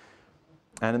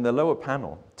 And in the lower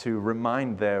panel, to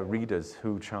remind their readers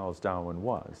who Charles Darwin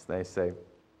was, they say,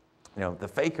 the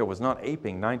faker was not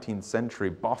aping 19th century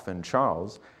boffin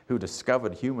Charles, who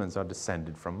discovered humans are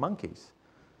descended from monkeys.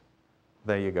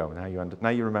 There you go. Now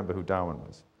you remember who Darwin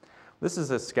was. This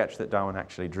is a sketch that Darwin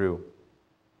actually drew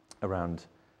around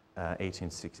in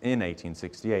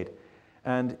 1868.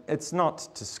 And it's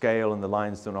not to scale, and the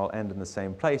lines don't all end in the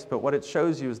same place, but what it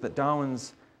shows you is that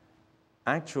Darwin's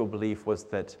actual belief was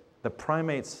that the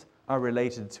primates are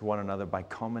related to one another by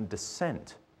common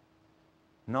descent,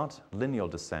 not lineal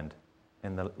descent,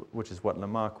 which is what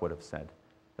Lamarck would have said,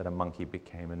 that a monkey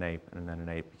became an ape and then an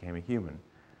ape became a human.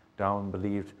 Darwin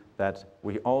believed that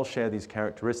we all share these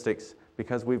characteristics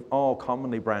because we've all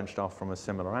commonly branched off from a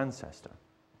similar ancestor.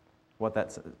 What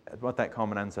that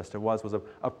common ancestor was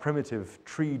a primitive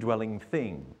tree-dwelling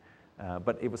thing,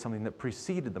 but it was something that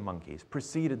preceded the monkeys,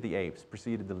 preceded the apes,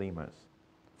 preceded the lemurs.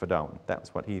 For Darwin,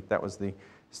 that was the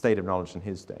state of knowledge in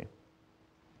his day.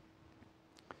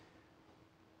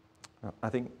 I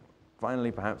think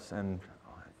finally, perhaps, and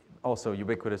also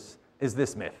ubiquitous, is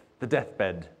this myth, the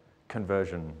deathbed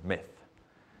conversion myth.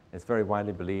 It's very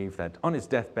widely believed that on his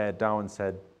deathbed, Darwin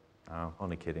said, "Oh,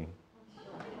 only kidding."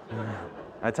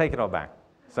 I take it all back.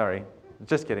 Sorry,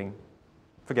 just kidding.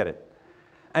 Forget it.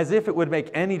 As if it would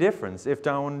make any difference if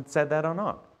Darwin said that or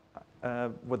not.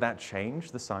 Would that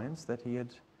change the science that he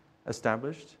had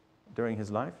established during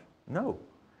his life? No.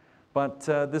 But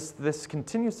this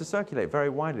continues to circulate very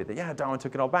widely, that, yeah, Darwin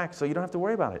took it all back, so you don't have to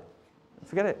worry about it.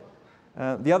 Forget it.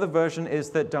 The other version is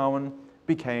that Darwin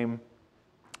became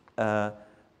a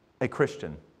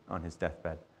Christian on his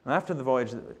deathbed. And after the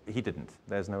voyage, he didn't.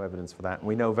 There's no evidence for that. And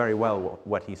we know very well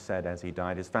what he said as he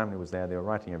died. His family was there. They were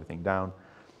writing everything down.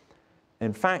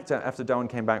 In fact, after Darwin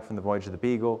came back from the voyage of the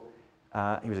Beagle,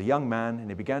 he was a young man, and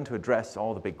he began to address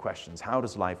all the big questions. How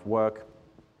does life work?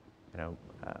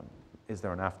 Is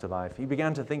there an afterlife? He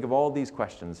began to think of all these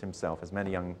questions himself, as many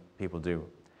young people do.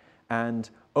 And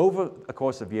over a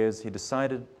course of years, he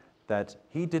decided that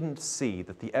he didn't see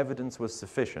that the evidence was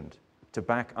sufficient to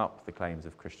back up the claims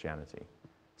of Christianity.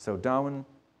 So Darwin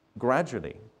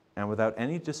gradually, and without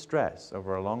any distress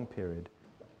over a long period,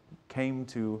 came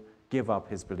to give up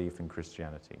his belief in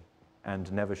Christianity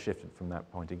and never shifted from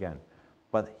that point again.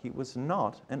 But he was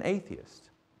not an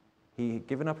atheist. He had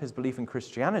given up his belief in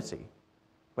Christianity,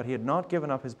 but he had not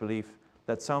given up his belief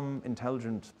that some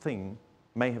intelligent thing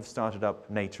may have started up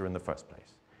nature in the first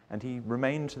place. And he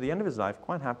remained to the end of his life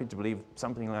quite happy to believe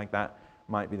something like that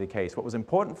might be the case. What was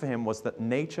important for him was that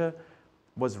nature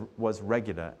was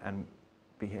regular and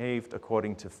behaved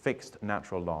according to fixed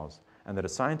natural laws, and that a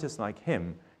scientist like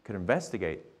him could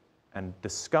investigate and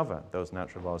discover those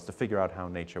natural laws to figure out how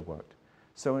nature worked.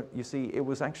 So you see, it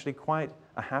was actually quite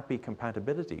a happy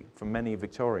compatibility for many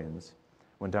Victorians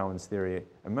when Darwin's theory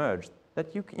emerged,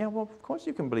 that of course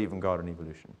you can believe in God and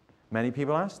evolution. Many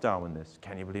people asked Darwin this,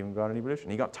 can you believe in God and evolution?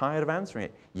 He got tired of answering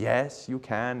it. Yes, you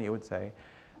can, he would say.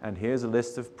 And here's a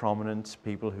list of prominent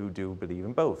people who do believe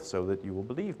in both, so that you will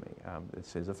believe me.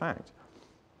 This is a fact.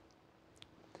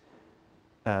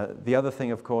 The other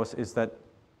thing, of course, is that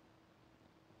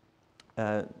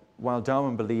while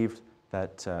Darwin believed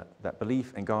that, that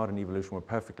belief in God and evolution were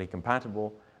perfectly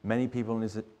compatible, many people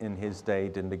in his day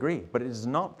didn't agree. But it is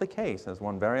not the case, as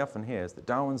one very often hears, that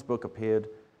Darwin's book appeared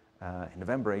in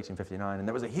November 1859, and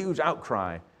there was a huge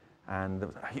outcry, and there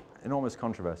was enormous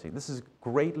controversy. This is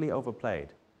greatly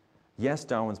overplayed. Yes,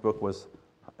 Darwin's book was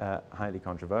highly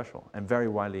controversial and very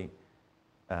widely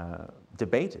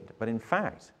debated, but in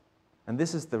fact, and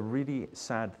this is the really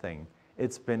sad thing,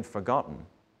 it's been forgotten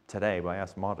today by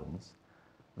us moderns,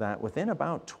 that within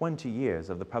about 20 years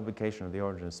of the publication of The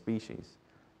Origin of Species,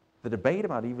 the debate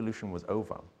about evolution was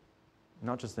over,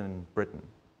 not just in Britain,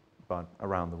 but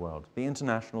around the world. The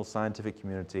international scientific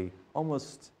community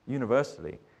almost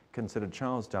universally considered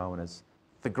Charles Darwin as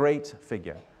the great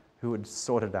figure who had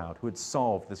sorted out, who had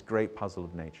solved this great puzzle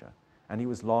of nature. And he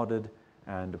was lauded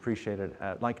and appreciated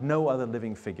like no other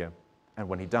living figure. And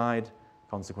when he died,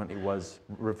 consequently was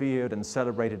revered and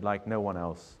celebrated like no one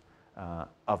else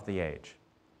of the age,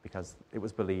 because it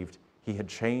was believed he had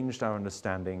changed our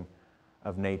understanding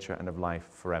of nature and of life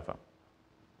forever.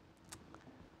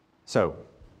 So,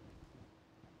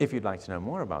 if you'd like to know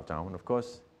more about Darwin, of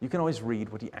course, you can always read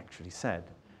what he actually said,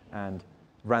 and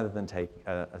rather than take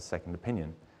a second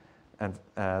opinion. And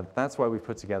that's why we've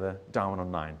put together Darwin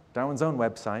Online. Darwin's own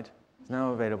website is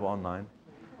now available online.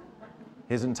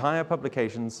 His entire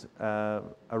publications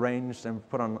arranged and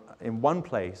put on in one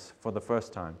place for the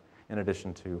first time, in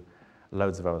addition to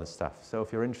loads of other stuff. So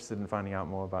if you're interested in finding out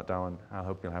more about Darwin, I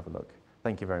hope you'll have a look.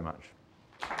 Thank you very much.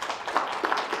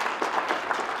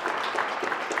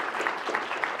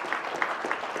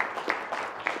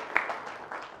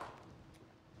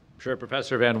 I'm sure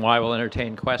Professor Van Wyhe will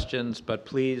entertain questions, but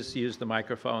please use the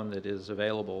microphone that is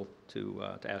available to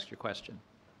ask your question.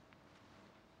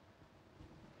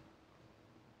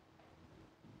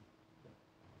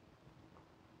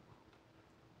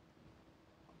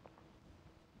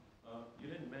 You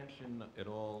didn't mention at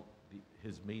all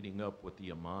his meeting up with the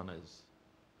Yamanas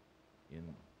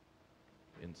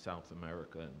in South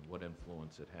America and what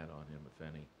influence it had on him, if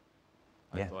any.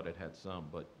 Yeah. I thought it had some,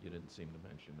 but you didn't seem to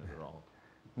mention it at all.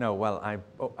 No, well,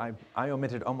 I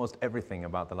omitted almost everything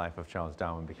about the life of Charles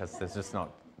Darwin because there's just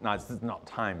it's not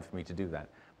time for me to do that.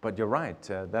 But you're right,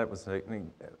 that was a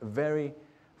very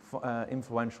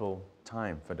influential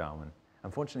time for Darwin.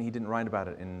 Unfortunately, he didn't write about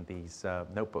it in these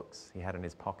notebooks he had in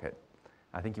his pocket.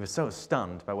 I think he was so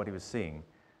stunned by what he was seeing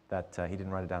that he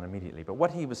didn't write it down immediately. But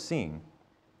what he was seeing,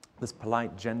 this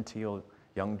polite, genteel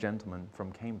young gentleman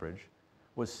from Cambridge,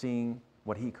 was seeing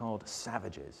what he called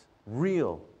savages,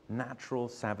 real, natural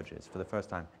savages for the first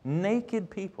time. Naked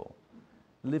people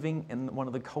living in one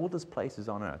of the coldest places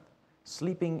on Earth,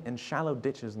 sleeping in shallow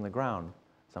ditches in the ground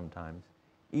sometimes,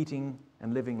 eating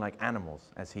and living like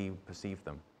animals as he perceived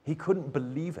them. He couldn't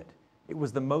believe it. It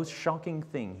was the most shocking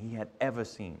thing he had ever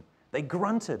seen. They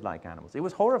grunted like animals. It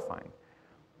was horrifying.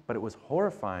 But it was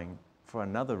horrifying for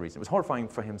another reason. It was horrifying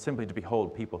for him simply to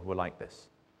behold people who were like this.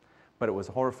 But it was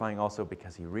horrifying also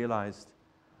because he realized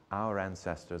our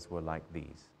ancestors were like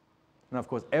these. And of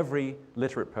course, every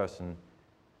literate person,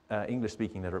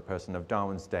 English-speaking literate person of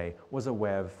Darwin's day was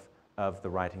aware of the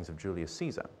writings of Julius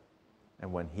Caesar.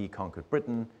 And when he conquered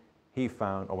Britain, he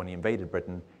found, or when he invaded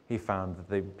Britain, he found that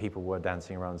the people were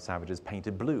dancing around savages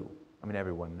painted blue. I mean,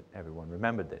 everyone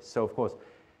remembered this. So of course,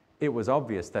 it was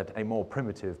obvious that a more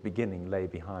primitive beginning lay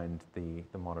behind the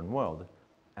modern world.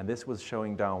 And this was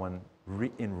showing Darwin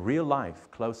in real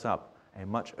life, close up, a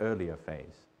much earlier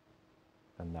phase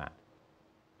than that.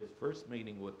 His first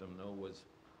meeting with them, though, was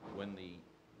when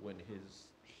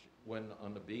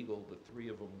on the Beagle, the three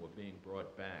of them were being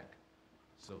brought back.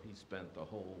 So he spent the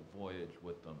whole voyage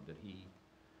with them.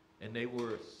 And they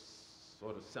were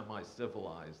sort of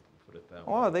semi-civilized, put it that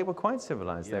way. Oh, they were quite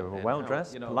civilized. Yeah, they were and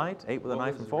well-dressed, how, you know, polite, ate with a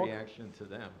knife and fork. What was the reaction to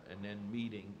them? And then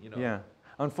meeting, you know. Yeah.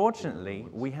 Unfortunately,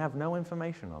 we have no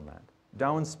information on that.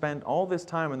 Darwin spent all this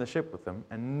time on the ship with them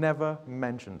and never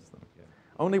mentions them. Yeah.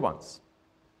 Only once.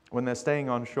 When they're staying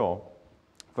on shore,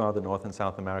 farther north in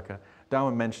South America,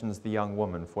 Darwin mentions the young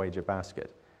woman, Wyhe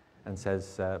Basket, and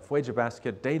says, Wyhe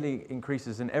Basket daily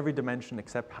increases in every dimension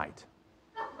except height.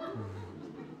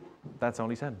 That's all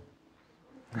he said.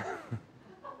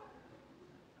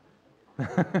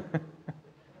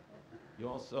 You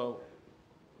also,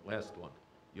 last one,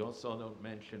 you also don't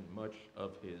mention much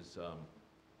of his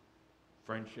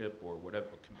friendship or whatever,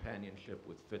 companionship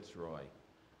with Fitzroy.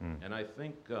 And I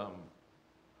think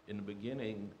in the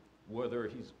beginning, whether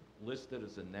he's listed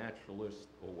as a naturalist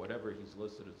or whatever he's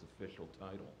listed as official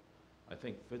title, I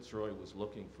think Fitzroy was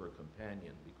looking for a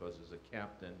companion because as a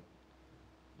captain,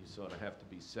 you sort of have to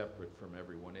be separate from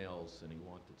everyone else, and he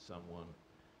wanted someone.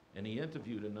 And he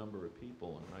interviewed a number of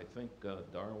people, and I think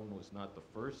Darwin was not the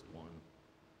first one.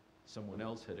 Someone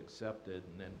else had accepted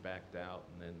and then backed out,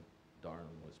 and then Darwin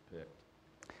was picked.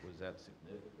 Was that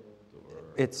significant,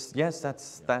 or? Yes,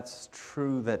 that's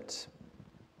true that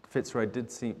Fitzroy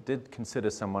did consider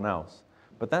someone else,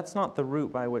 but that's not the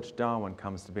route by which Darwin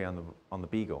comes to be on the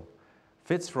Beagle.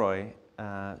 Fitzroy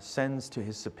sends to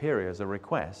his superiors a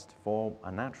request for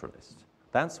a naturalist.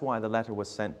 That's why the letter was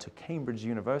sent to Cambridge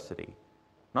University,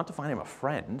 not to find him a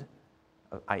friend,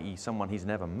 i.e. someone he's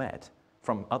never met,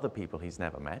 from other people he's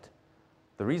never met.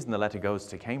 The reason the letter goes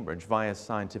to Cambridge via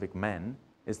scientific men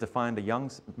is to find a young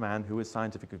man who is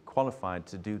scientifically qualified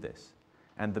to do this.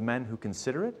 And the men who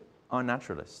consider it are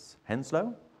naturalists,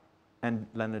 Henslow and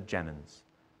Leonard Jennings.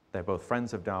 They're both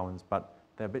friends of Darwin's, but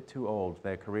they're a bit too old.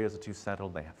 Their careers are too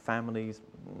settled. They have families,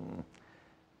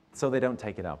 so they don't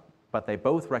take it up. But they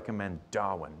both recommend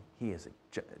Darwin. He is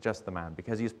just the man,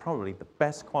 because he is probably the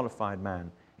best qualified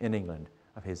man in England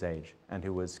of his age, and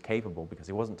who was capable, because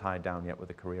he wasn't tied down yet with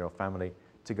a career or family,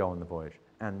 to go on the voyage.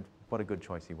 And what a good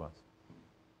choice he was.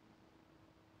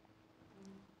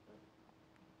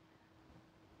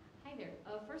 Hi there.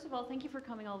 First of all, thank you for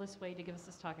coming all this way to give us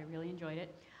this talk. I really enjoyed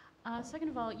it. Second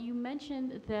of all, you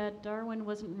mentioned that Darwin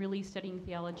wasn't really studying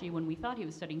theology when we thought he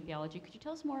was studying theology. Could you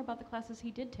tell us more about the classes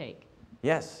he did take?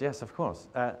 Yes, of course.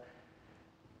 Well,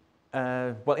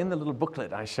 in the little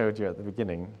booklet I showed you at the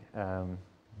beginning,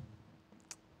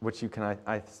 which you can,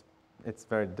 it's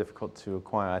very difficult to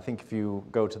acquire. I think if you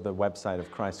go to the website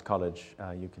of Christ College,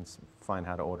 you can find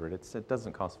how to order it. It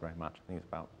doesn't cost very much. I think it's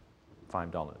about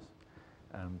 $5.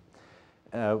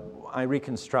 I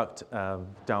reconstruct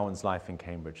Darwin's life in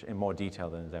Cambridge in more detail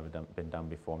than has ever been done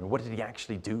before. I mean, what did he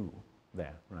actually do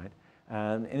there, right?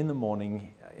 And in the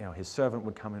morning, his servant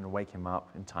would come in and wake him up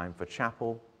in time for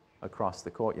chapel across the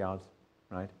courtyard,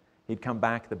 right? He'd come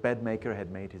back, the bed maker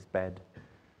had made his bed.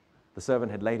 The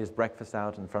servant had laid his breakfast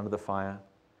out in front of the fire,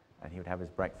 and he would have his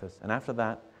breakfast. And after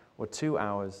that were 2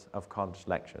 hours of college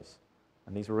lectures.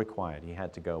 And these were required. He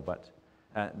had to go, but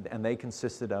and they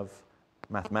consisted of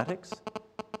mathematics.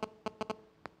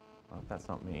 Well, that's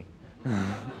not me.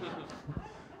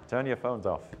 Turn your phones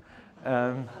off.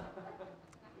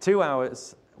 2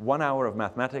 hours, 1 hour of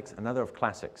mathematics, another of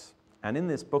classics. And in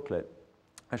this booklet,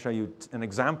 I show you an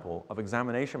example of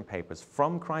examination papers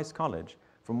from Christ College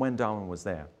from when Darwin was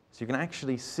there. So you can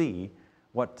actually see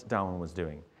what Darwin was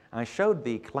doing. And I showed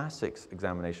the classics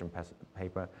examination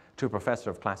paper to a professor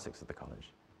of classics at the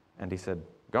college. And he said,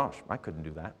 gosh, I couldn't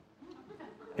do that.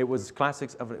 It was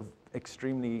classics of an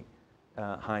extremely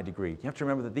high degree. You have to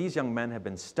remember that these young men had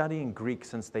been studying Greek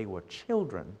since they were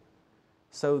children.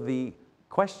 So the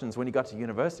questions when he got to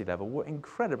university level were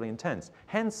incredibly intense.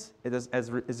 Hence, as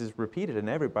is repeated in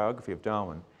every biography of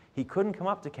Darwin, he couldn't come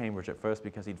up to Cambridge at first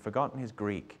because he'd forgotten his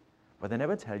Greek. But they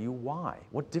never tell you why.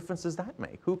 What difference does that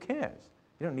make? Who cares?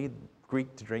 You don't need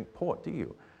Greek to drink port, do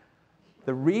you?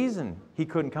 The reason he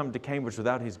couldn't come to Cambridge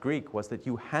without his Greek was that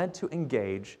you had to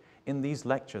engage in these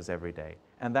lectures every day.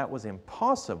 And that was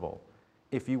impossible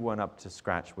if you weren't up to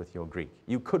scratch with your Greek.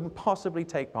 You couldn't possibly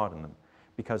take part in them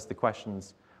because the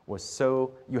questions were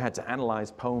so, you had to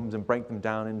analyze poems and break them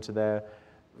down into their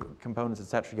components,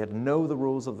 etc. You had to know the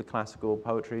rules of the classical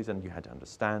poetries, and you had to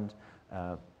understand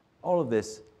all of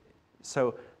this.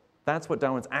 So that's what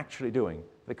Darwin's actually doing.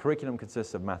 The curriculum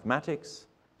consists of mathematics,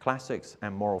 classics,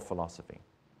 and moral philosophy.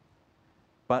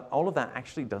 But all of that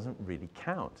actually doesn't really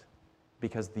count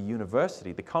because the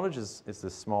university, the college is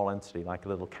this small entity, like a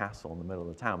little castle in the middle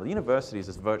of the town. But the university is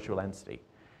this virtual entity,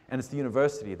 and it's the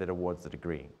university that awards the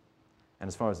degree. And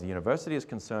as far as the university is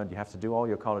concerned, you have to do all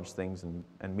your college things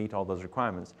and meet all those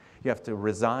requirements. You have to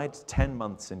reside 10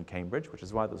 months in Cambridge, which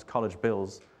is why those college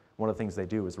bills, one of the things they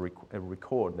do is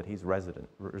record that he's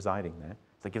residing there.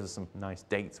 So it gives us some nice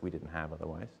dates we didn't have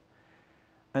otherwise.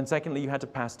 And secondly, you had to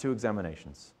pass 2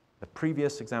 examinations. The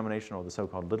previous examination, or the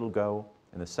so-called little go,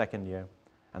 in the second year,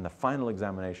 and the final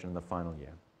examination in the final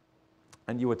year.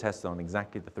 And you were tested on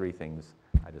exactly the 3 things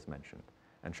I just mentioned.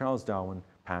 And Charles Darwin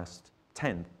passed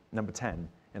number 10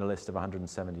 in a list of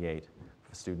 178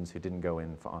 for students who didn't go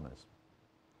in for honors.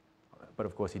 But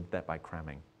of course, he did that by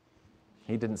cramming.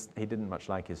 He didn't much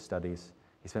like his studies.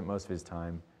 He spent most of his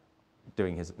time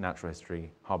doing his natural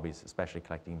history hobbies, especially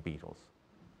collecting beetles.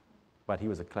 But he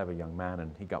was a clever young man,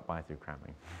 and he got by through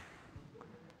cramming.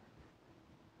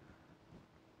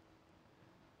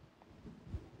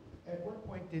 At what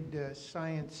point did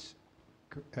science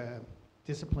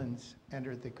disciplines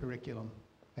enter the curriculum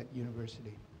at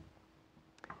university?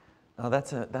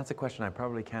 That's a question I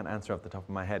probably can't answer off the top of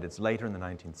my head. It's later in the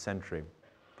 19th century.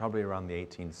 probably around the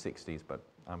 1860s, but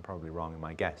I'm probably wrong in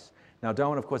my guess. Now,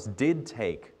 Darwin, of course, did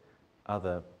take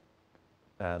other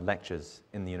lectures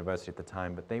in the university at the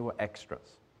time, but they were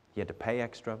extras. He had to pay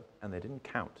extra, and they didn't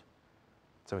count.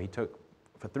 So he took,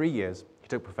 for 3 years, he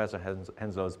took Professor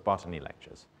Henslow's botany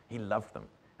lectures. He loved them,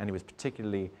 and he was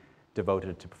particularly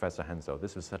devoted to Professor Henslow.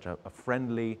 This was such a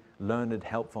friendly, learned,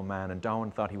 helpful man, and Darwin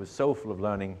thought he was so full of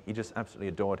learning, he just absolutely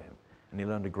adored him. And he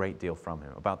learned a great deal from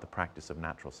him about the practice of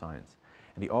natural science.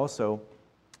 And he also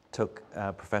took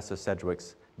Professor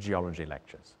Sedgwick's geology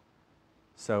lectures.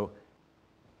 So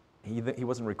he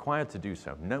wasn't required to do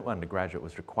so. No undergraduate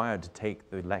was required to take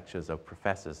the lectures of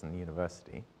professors in the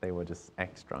university. They were just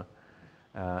extra.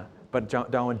 But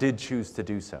Darwin did choose to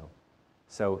do so.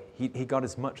 So he got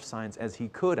as much science as he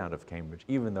could out of Cambridge,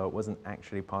 even though it wasn't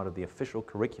actually part of the official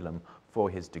curriculum for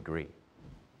his degree.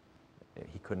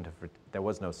 He couldn't have, there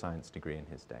was no science degree in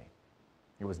his day.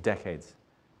 It was decades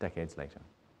later.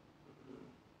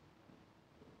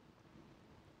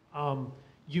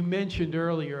 You mentioned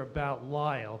earlier about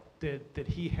Lyell, that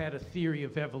he had a theory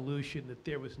of evolution, that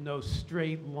there was no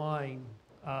straight line,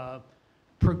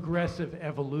 progressive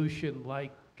evolution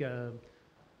like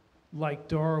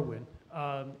Darwin.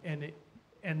 And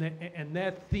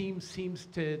that theme seems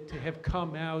to have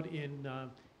come out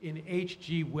in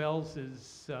H.G.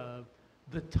 Wells's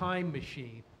The Time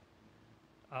Machine,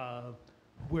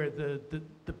 where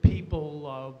the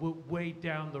people way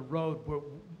down the road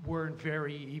weren't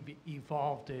very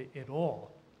evolved at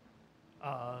all.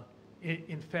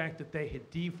 In fact, that they had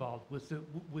devolved.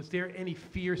 Was there any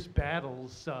fierce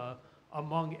battles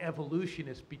among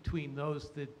evolutionists between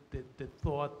those that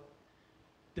thought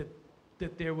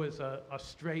that there was a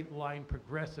straight line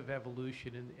progressive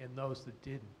evolution and those that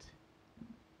didn't?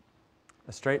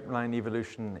 A straight line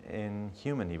evolution in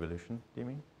human evolution, do you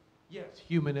mean? Yes,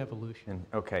 human evolution.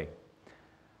 Okay.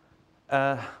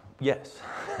 Yes.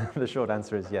 The short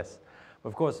answer is yes.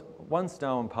 Of course, once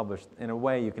Darwin published, in a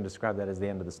way you can describe that as the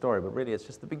end of the story, but really it's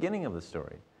just the beginning of the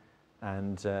story.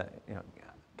 And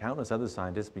countless other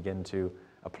scientists begin to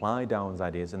apply Darwin's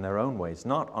ideas in their own ways,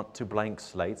 not to blank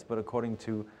slates, but according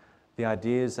to the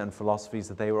ideas and philosophies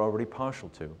that they were already partial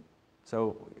to.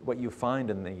 So what you find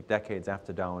in the decades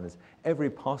after Darwin is every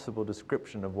possible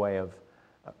description of way of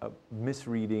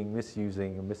misreading,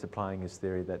 misusing, and misapplying his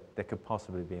theory that could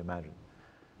possibly be imagined.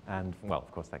 And, well,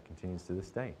 of course, that continues to this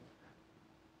day.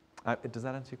 Does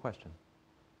that answer your question?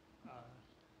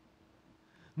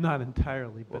 Not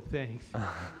entirely, but thanks.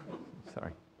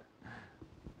 Sorry.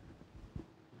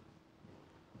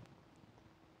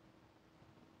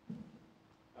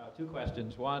 Two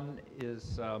questions. One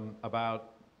is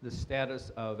about the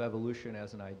status of evolution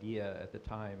as an idea at the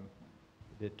time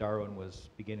that Darwin was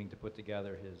beginning to put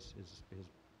together his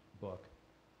book.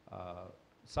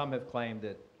 Some have claimed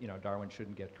that Darwin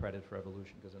shouldn't get credit for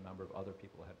evolution because a number of other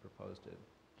people had proposed it.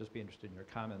 Just be interested in your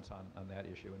comments on that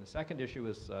issue. And the second issue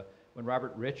is when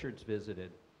Robert Richards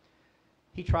visited,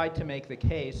 he tried to make the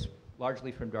case,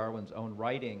 largely from Darwin's own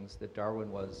writings, that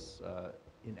Darwin was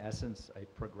in essence a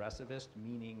progressivist,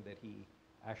 meaning that he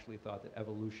actually thought that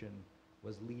evolution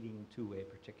was leading to a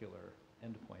particular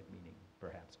endpoint, meaning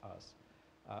perhaps us.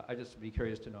 I'd just be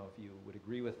curious to know if you would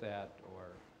agree with that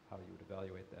or how you would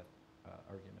evaluate that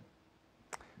argument.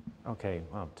 Okay,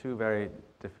 well, two very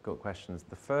difficult questions.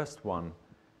 The first one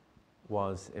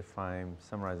was, if I'm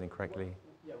summarizing correctly.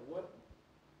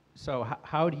 So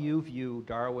how do you view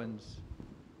Darwin's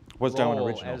Was Darwin role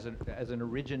original? as an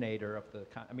originator of the,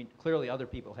 I mean, clearly other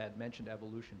people had mentioned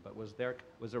evolution, but was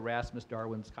Erasmus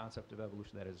Darwin's concept of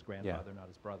evolution, that is his grandfather, not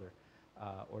his brother,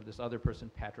 or this other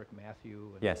person, Patrick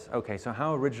Matthew? Yes, okay, so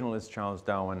how original is Charles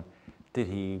Darwin? Did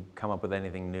he come up with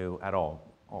anything new at all?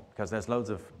 Because there's loads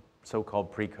of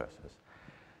so-called precursors.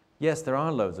 Yes, there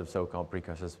are loads of so-called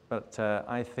precursors, but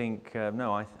I think,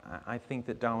 no, I think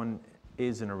that Darwin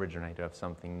is an originator of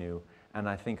something new. And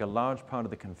I think a large part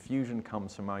of the confusion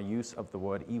comes from our use of the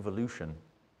word evolution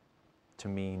to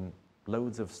mean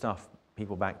loads of stuff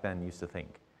people back then used to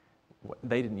think.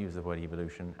 They didn't use the word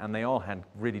evolution, and they all had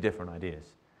really different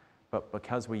ideas. But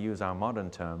because we use our modern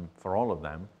term for all of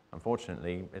them,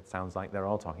 unfortunately, it sounds like they're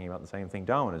all talking about the same thing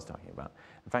Darwin is talking about.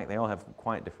 In fact, they all have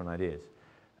quite different ideas,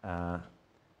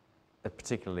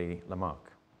 particularly Lamarck.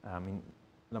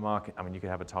 Lamarck, you could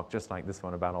have a talk just like this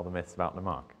one about all the myths about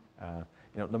Lamarck.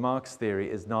 Lamarck's theory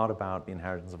is not about the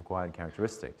inheritance of acquired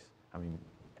characteristics.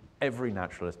 Every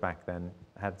naturalist back then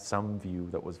had some view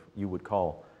that was, you would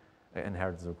call,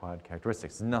 inheritance of acquired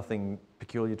characteristics. There's nothing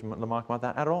peculiar to Lamarck about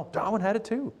that at all. Darwin had it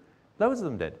too. Loads of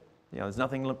them did. There's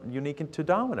nothing unique to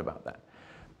Darwin about that.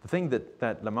 The thing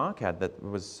that Lamarck had that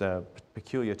was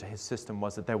peculiar to his system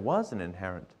was that there was an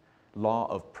inherent law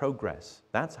of progress.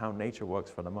 That's how nature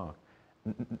works for Lamarck.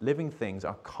 Living things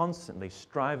are constantly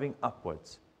striving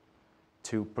upwards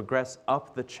to progress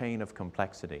up the chain of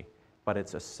complexity, but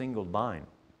it's a single line.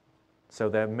 So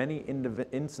there are many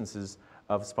instances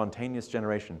of spontaneous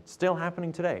generation still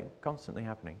happening today, constantly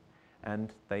happening.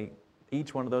 And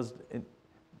each one of those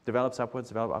develops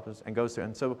upwards, and goes through.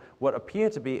 And so what appear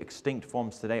to be extinct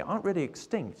forms today aren't really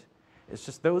extinct. It's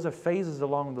just those are phases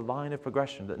along the line of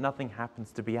progression that nothing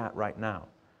happens to be at right now.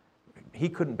 He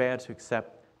couldn't bear to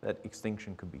accept that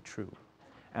extinction could be true.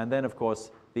 And then, of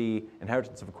course, the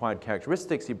inheritance of acquired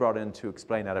characteristics he brought in to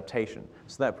explain adaptation.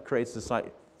 So that creates a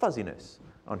slight fuzziness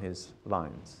on his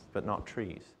lines, but not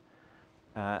trees.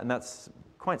 And that's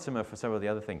quite similar for several of the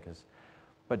other thinkers.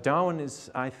 But Darwin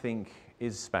I think,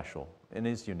 is special and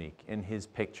is unique in his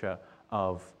picture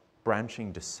of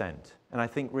branching descent. And I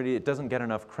think really it doesn't get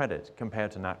enough credit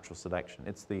compared to natural selection.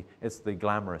 It's the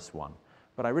glamorous one.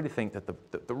 But I really think that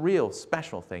the real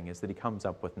special thing is that he comes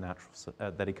up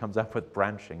with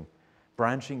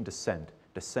branching descent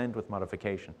with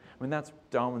modification. I mean, that's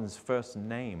Darwin's first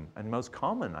name and most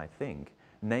common, I think,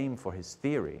 name for his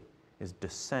theory is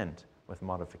descent with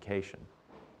modification.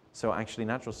 So actually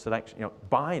natural selection,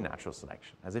 by natural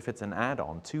selection, as if it's an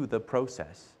add-on to the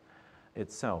process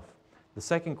itself. The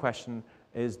second question,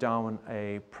 is Darwin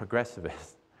a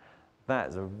progressivist? That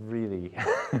is a really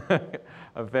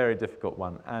a very difficult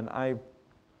one. And I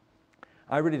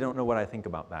really don't know what I think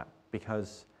about that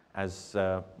because, as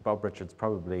Bob Richards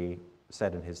probably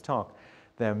said in his talk,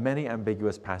 there are many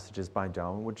ambiguous passages by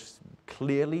Darwin which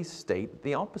clearly state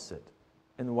the opposite.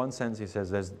 In one sense, he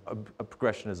says a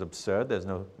progression is absurd, there's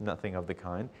nothing of the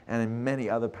kind. And in many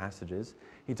other passages,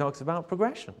 he talks about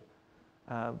progression.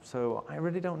 So I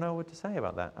really don't know what to say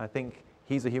about that. I think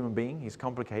he's a human being, he's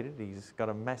complicated, he's got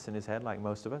a mess in his head like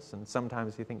most of us, and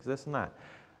sometimes he thinks this and that.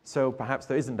 So perhaps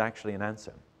there isn't actually an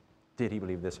answer. Did he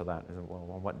believe this or that? Well,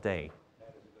 on what day?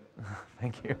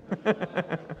 Thank you.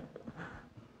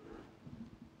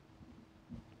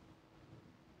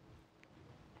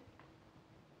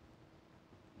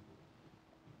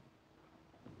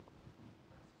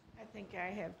 I think I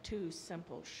have two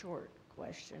simple, short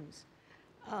questions.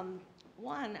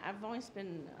 One, I've always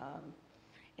been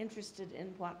interested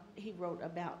in what he wrote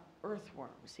about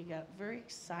earthworms. He got very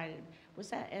excited. Was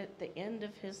that at the end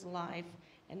of his life?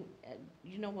 And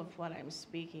you know of what I'm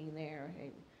speaking there.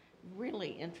 Really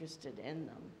interested in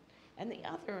them. And the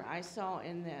other I saw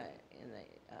in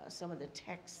some of the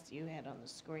texts you had on the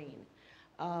screen,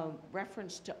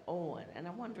 reference to Owen, and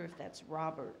I wonder if that's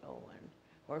Robert Owen,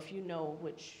 or if you know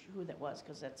who that was,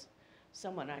 because that's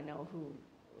someone I know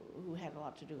who had a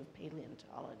lot to do with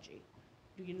paleontology.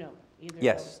 Do you know either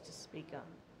of those to speak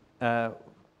on?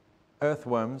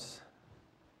 Earthworms,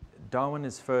 Darwin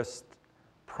is first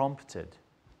prompted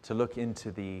to look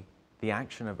into the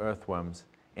action of earthworms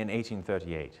in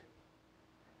 1838.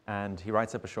 And he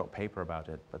writes up a short paper about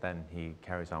it, but then he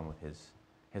carries on with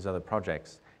his other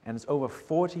projects. And it's over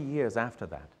 40 years after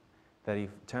that he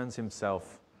turns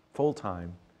himself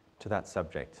full-time to that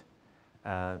subject.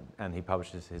 And he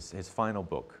publishes his final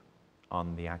book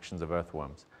on the actions of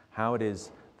earthworms. How it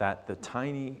is that the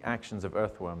tiny actions of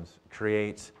earthworms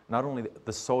create not only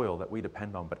the soil that we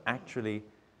depend on, but actually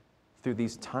through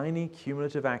these tiny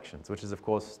cumulative actions, which is of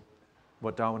course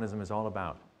what Darwinism is all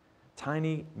about.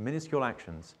 Tiny, minuscule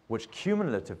actions which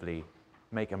cumulatively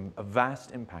make a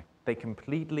vast impact. They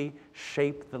completely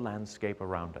shape the landscape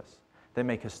around us. They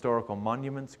make historical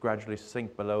monuments gradually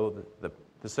sink below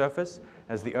the surface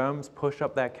as the worms push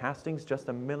up their castings just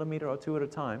a millimeter or two at a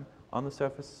time on the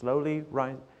surface, slowly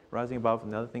rising above,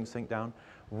 and the other things sink down,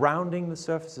 rounding the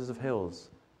surfaces of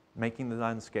hills, making the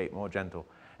landscape more gentle,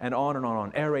 and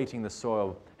on, aerating the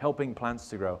soil, helping plants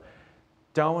to grow.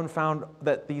 Darwin found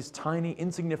that these tiny,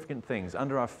 insignificant things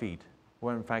under our feet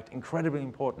were in fact incredibly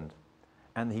important.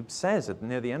 And he says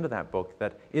near the end of that book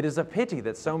that it is a pity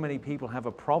that so many people have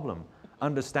a problem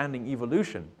understanding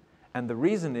evolution. And the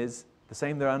reason is the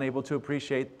same: they're unable to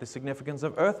appreciate the significance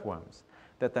of earthworms,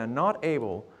 that they're not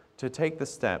able to take the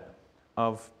step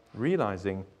of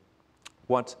realizing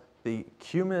what the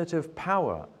cumulative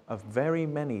power of very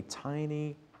many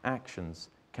tiny actions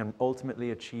can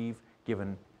ultimately achieve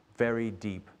given very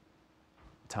deep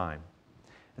time.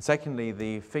 And secondly,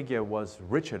 the figure was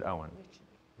Richard Owen,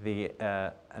 the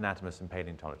anatomist and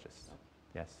paleontologist.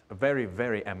 Yes, a very,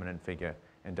 very eminent figure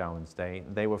in Darwin's day.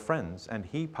 They were friends, and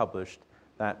he published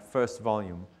that first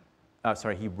volume,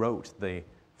 he wrote the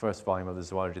first volume of the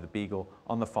Zoology of the Beagle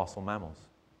on the fossil mammals.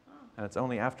 And it's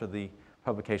only after the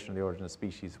publication of The Origin of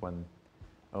Species when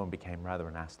Owen became rather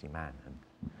a nasty man,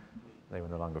 and they were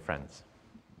no longer friends.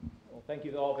 Well, thank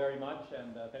you all very much,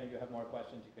 and if any of you have more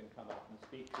questions, you can come up and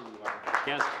speak to our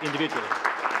guests individually.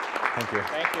 Thank you.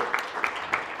 Thank you.